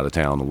reason to get out of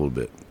town a little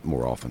bit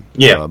more often.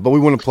 Yeah, but we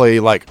want to play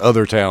like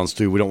other towns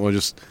too. We don't want to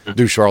just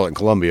do Charlotte and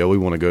Columbia. We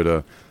want to go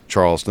to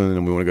Charleston,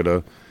 and we want to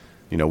go to,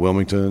 you know,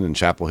 Wilmington and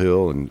Chapel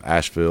Hill and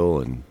Asheville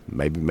and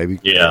maybe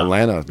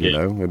Atlanta. You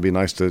know, it'd be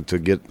nice to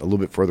get a little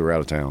bit further out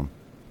of town.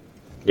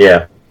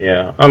 Yeah.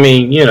 I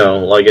mean, you know,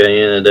 like at the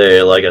end of the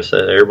day, like I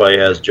said, everybody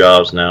has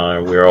jobs now,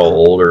 and we're all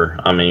older.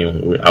 I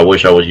mean, I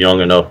wish I was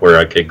young enough where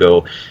I could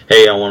go,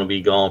 hey, I want to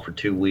be gone for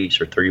 2 weeks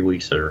or 3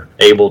 weeks, or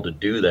able to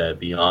do that,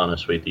 be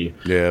honest with you.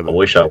 Yeah. I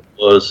wish I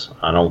was.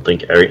 I don't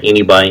think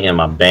anybody in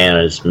my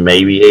band is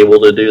maybe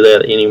able to do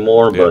that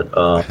anymore, yeah.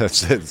 But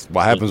that's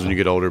what happens when you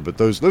get older. But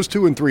those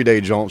 2 and 3 day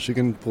jaunts, you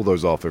can pull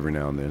those off every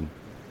now and then.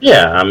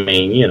 Yeah, I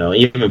mean, you know,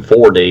 even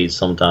 4 days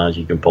sometimes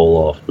you can pull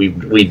off.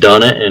 We've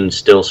done it and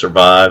still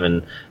survive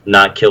and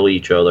not kill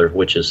each other,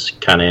 which is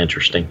kind of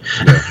interesting.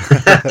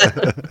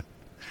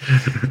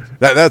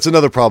 That's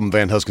another problem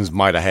Van Huskins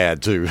might have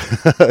had too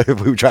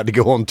if we tried to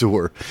go on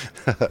tour.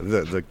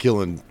 the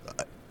killing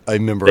a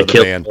member of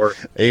the band,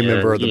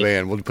 member of the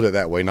band. We'll put it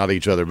that way, not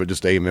each other, but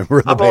just a member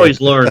of the band. I've always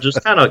learned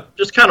just kind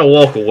of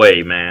walk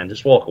away, man.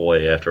 Just walk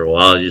away after a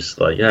while. Just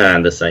like,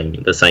 this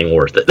ain't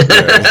worth it.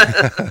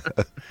 Yeah.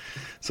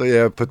 So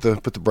yeah, put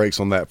the brakes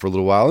on that for a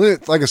little while.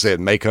 It, like I said, it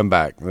may come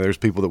back. There's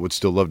people that would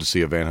still love to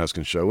see a Van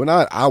Huskins show, and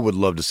I would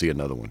love to see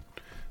another one.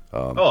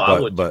 I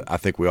would. But I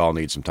think we all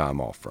need some time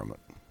off from it.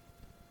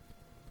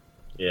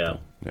 Yeah.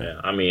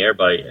 I mean,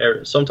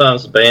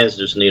 sometimes bands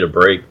just need a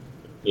break.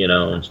 You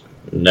know,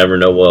 never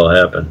know what'll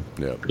happen.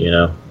 Yeah. You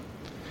know.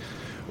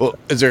 Well,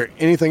 is there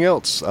anything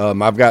else? I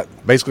got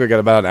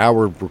about an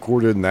hour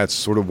recorded, and that's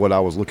sort of what I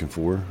was looking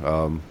for.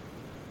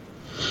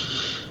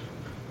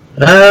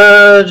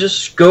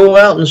 Just go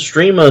out and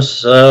stream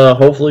us.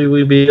 Hopefully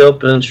we'll be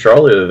up in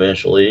Charlotte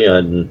eventually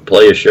and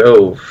play a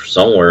show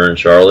somewhere in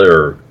Charlotte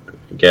or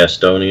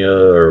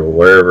Gastonia or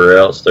wherever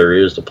else there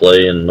is to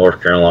play in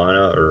North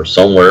Carolina or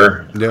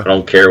somewhere. Yeah. I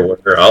don't care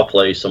where. I'll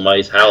play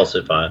somebody's house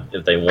if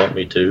they want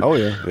me to. Oh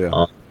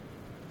yeah.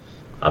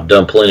 I've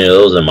done plenty of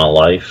those in my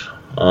life.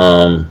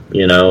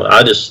 You know,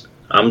 I'm just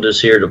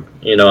here to,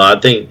 you know, I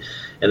think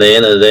at the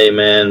end of the day,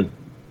 man,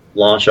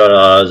 Longshot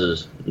Oz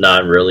is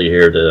not really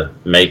here to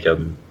make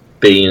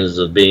billions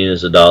of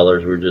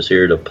dollars. We're just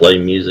here to play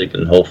music,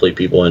 and hopefully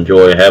people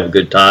enjoy, have a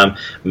good time,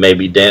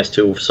 maybe dance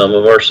to some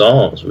of our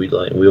songs. We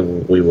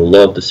would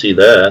love to see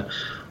that.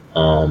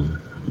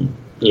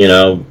 You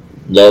know,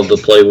 love to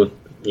play with,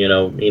 you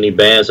know, any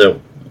bands that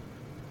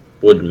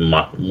wouldn't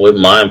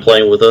mind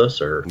playing with us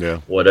or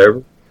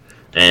whatever.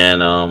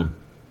 And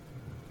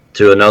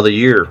to another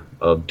year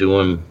of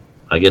doing,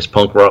 I guess,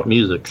 punk rock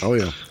music. Oh,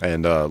 yeah.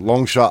 And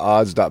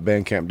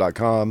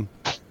longshokodds.bandcamp.com.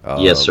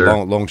 Yes, sir.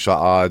 Longshot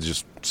Odds,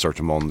 just search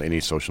them on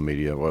any social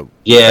media. Well,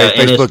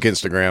 Facebook,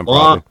 Instagram,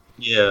 probably.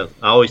 Yeah,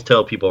 I always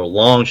tell people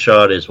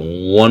Longshot is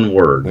one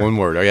word. One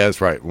word. Oh, yeah, that's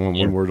right.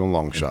 One word on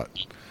Longshot.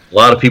 A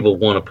lot of people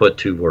want to put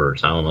 2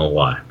 words. I don't know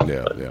why.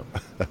 Yeah.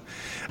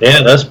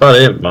 Yeah, that's about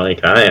it,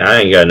 Mike. I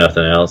ain't got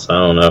nothing else. I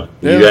don't know.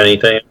 You got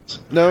anything else?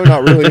 No,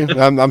 not really.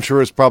 I'm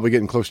sure it's probably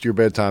getting close to your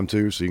bedtime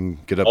too, so you can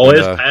get up.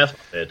 It's past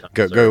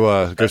bedtime.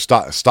 Go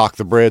stock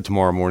the bread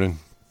tomorrow morning.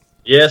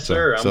 Yes,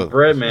 sir. I'm a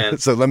bread man.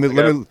 So let me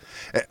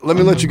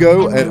let you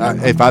go.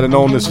 And if I'd have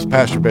known this was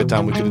past your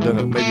bedtime, we could have done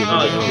it maybe.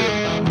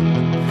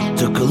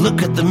 Took a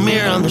look at the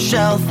mirror on the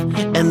shelf,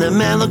 and the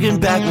man looking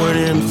backward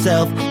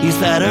himself. He's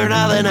fatter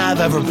now than I've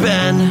ever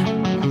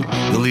been.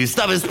 The least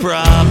of his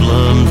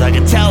problems, I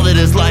can tell that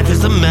his life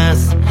is a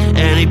mess,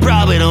 and he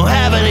probably don't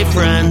have any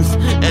friends,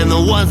 and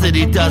the ones that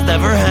he does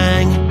never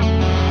hang.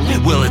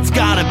 Well, it's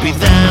gotta be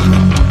them.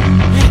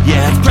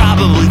 Yeah, it's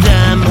probably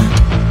them.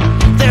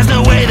 There's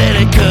no way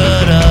that it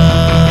could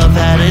have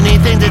had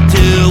anything to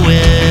do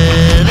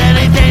with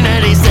anything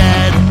that he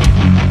said,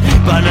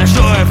 but not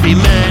sure if he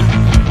meant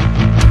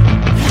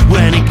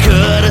when he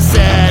could have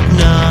said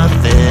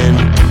nothing,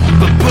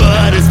 but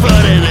put his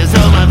foot in his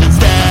own mouth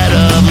instead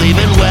of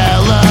leaving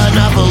well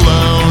enough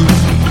alone.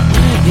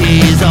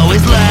 He's always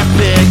left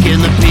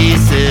picking the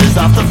pieces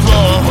off the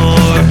floor.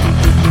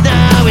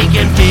 Now he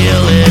can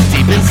feel it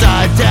deep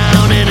inside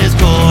down in his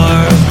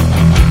core,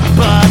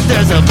 but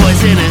there's a a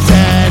voice in his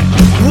head,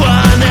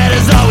 one that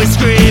is always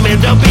screaming,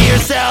 don't be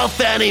yourself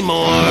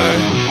anymore.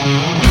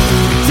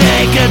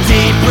 Take a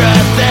deep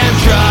breath and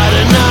try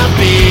to not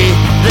be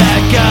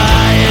that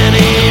guy in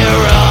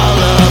here all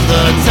of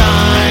the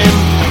time.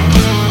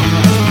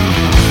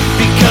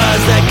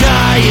 Because that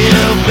guy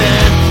you've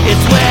been,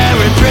 it's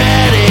wearing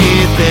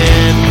pretty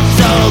thin.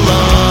 So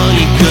long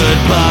and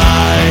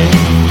goodbye.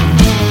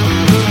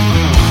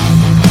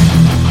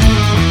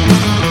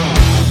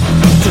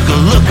 Took a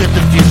look at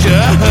the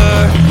future,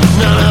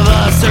 none of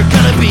us are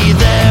gonna be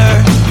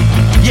there.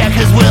 Yeah,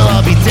 'cause we'll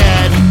all be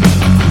dead,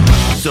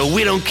 so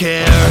we don't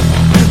care.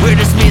 We're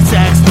just meat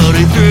sacks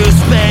floating through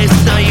space,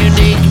 not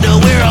unique, no,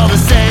 we're all the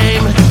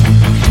same.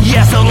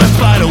 Yeah, so let's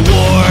fight a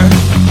war,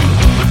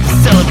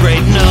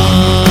 celebrate, no.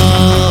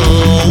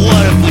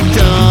 What if we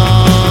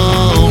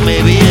don't?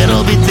 Maybe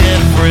it'll be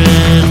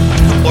different,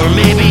 or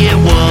maybe it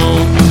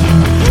won't.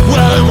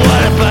 Well, and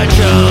what if I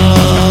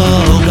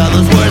choke all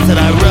those words that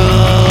I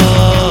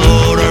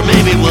wrote? Or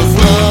maybe we'll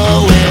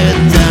slow it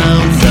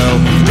down so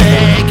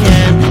they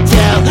can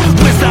tell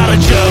it's not a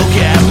joke,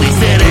 at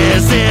least it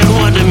isn't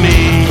one to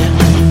me.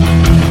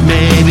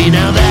 Maybe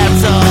now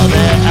that's all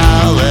that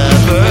I'll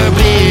ever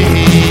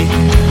be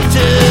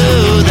to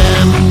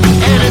them,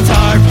 and it's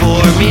hard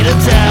for me to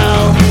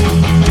tell,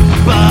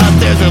 but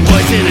there's a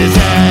voice in his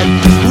head,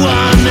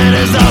 one that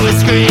is always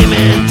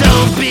screaming,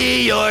 don't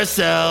be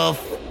yourself.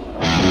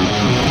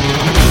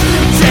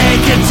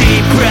 Take a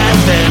deep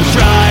breath and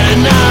try to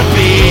not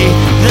be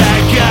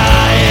that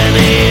guy in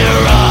here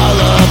all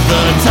of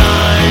the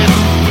time.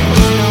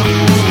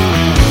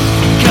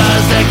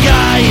 'Cause that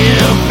guy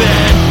you've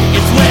been,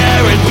 it's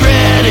wearing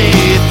pretty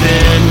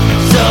thin.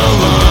 So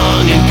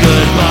long and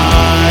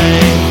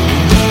goodbye.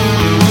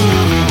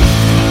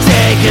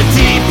 Take a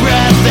deep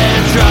breath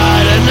and try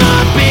to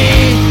not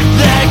be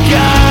that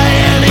guy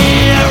in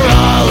here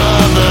all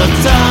of the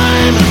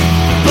time.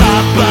 Ba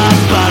ba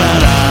ba da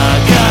da.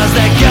 'Cause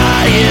that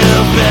guy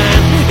you've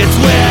been, it's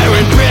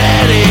wearing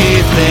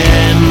pretty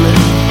thin.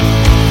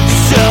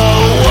 So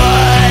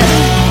what?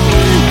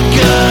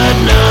 Good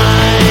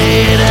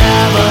night,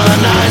 have a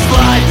nice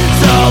flight.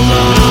 So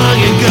long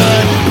and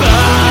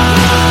goodbye.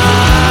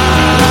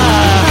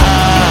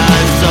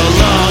 So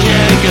long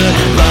and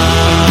goodbye.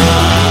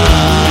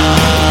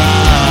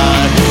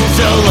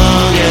 So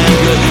long and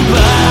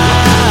goodbye.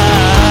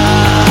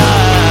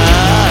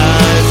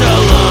 So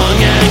long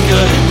and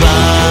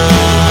goodbye.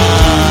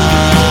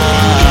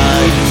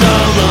 So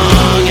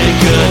long and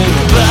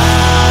goodbye.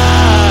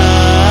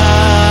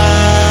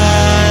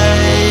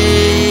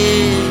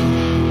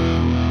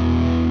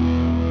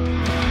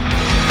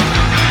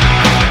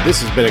 This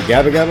has been a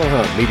Gabba Gabba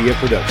Hunt media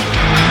production.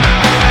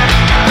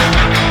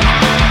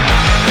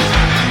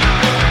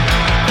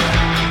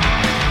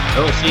 I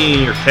don't see any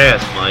of your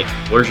cats, Mike.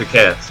 Where's your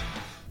cats?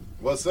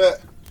 What's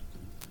that?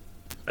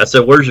 I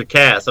said, where's your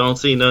cats? I don't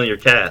see none of your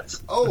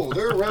cats. Oh,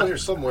 they're around here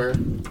somewhere.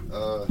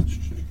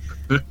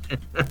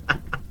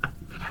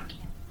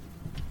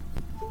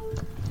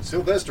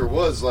 Sylvester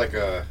was like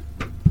a...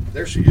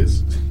 There she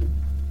is.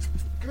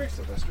 Come here,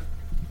 Sylvester.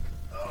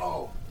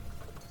 Oh.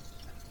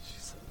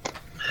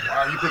 Wow,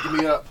 are you picking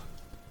me up?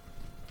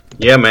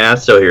 Yeah, man, I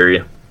still hear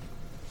you.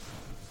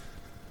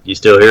 You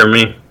still hear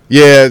me?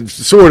 Yeah,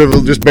 sort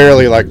of, just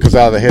barely, like, because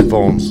out of the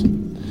headphones.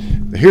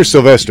 Here's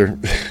Sylvester.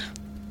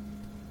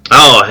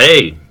 Oh,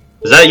 hey.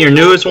 Is that your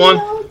newest one?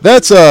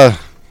 That's, I've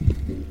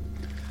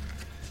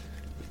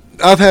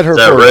had her Is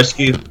that a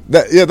rescue?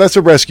 Yeah, that's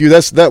a rescue.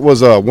 That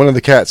was one of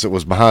the cats that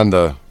was behind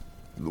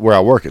where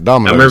I work at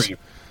Domino's.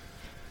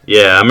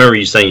 I remember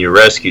you saying you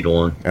rescued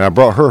one. And I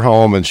brought her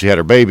home, and she had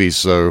her babies,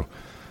 so...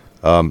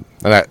 and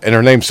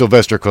her name's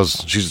Sylvester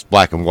because she's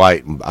black and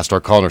white. And I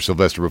started calling her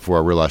Sylvester before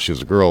I realized she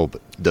was a girl,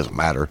 but it doesn't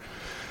matter.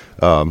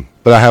 But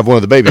I have one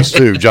of the babies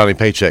too, Johnny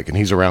Paycheck, and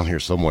he's around here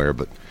somewhere,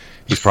 but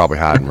he's probably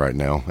hiding right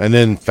now. And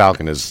then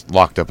Falcon is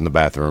locked up in the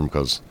bathroom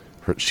because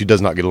she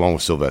does not get along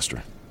with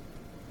Sylvester.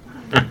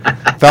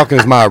 Falcon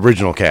is my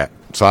original cat,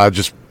 so I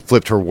just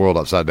flipped her world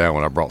upside down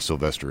when I brought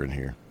Sylvester in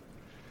here.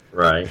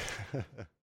 Right.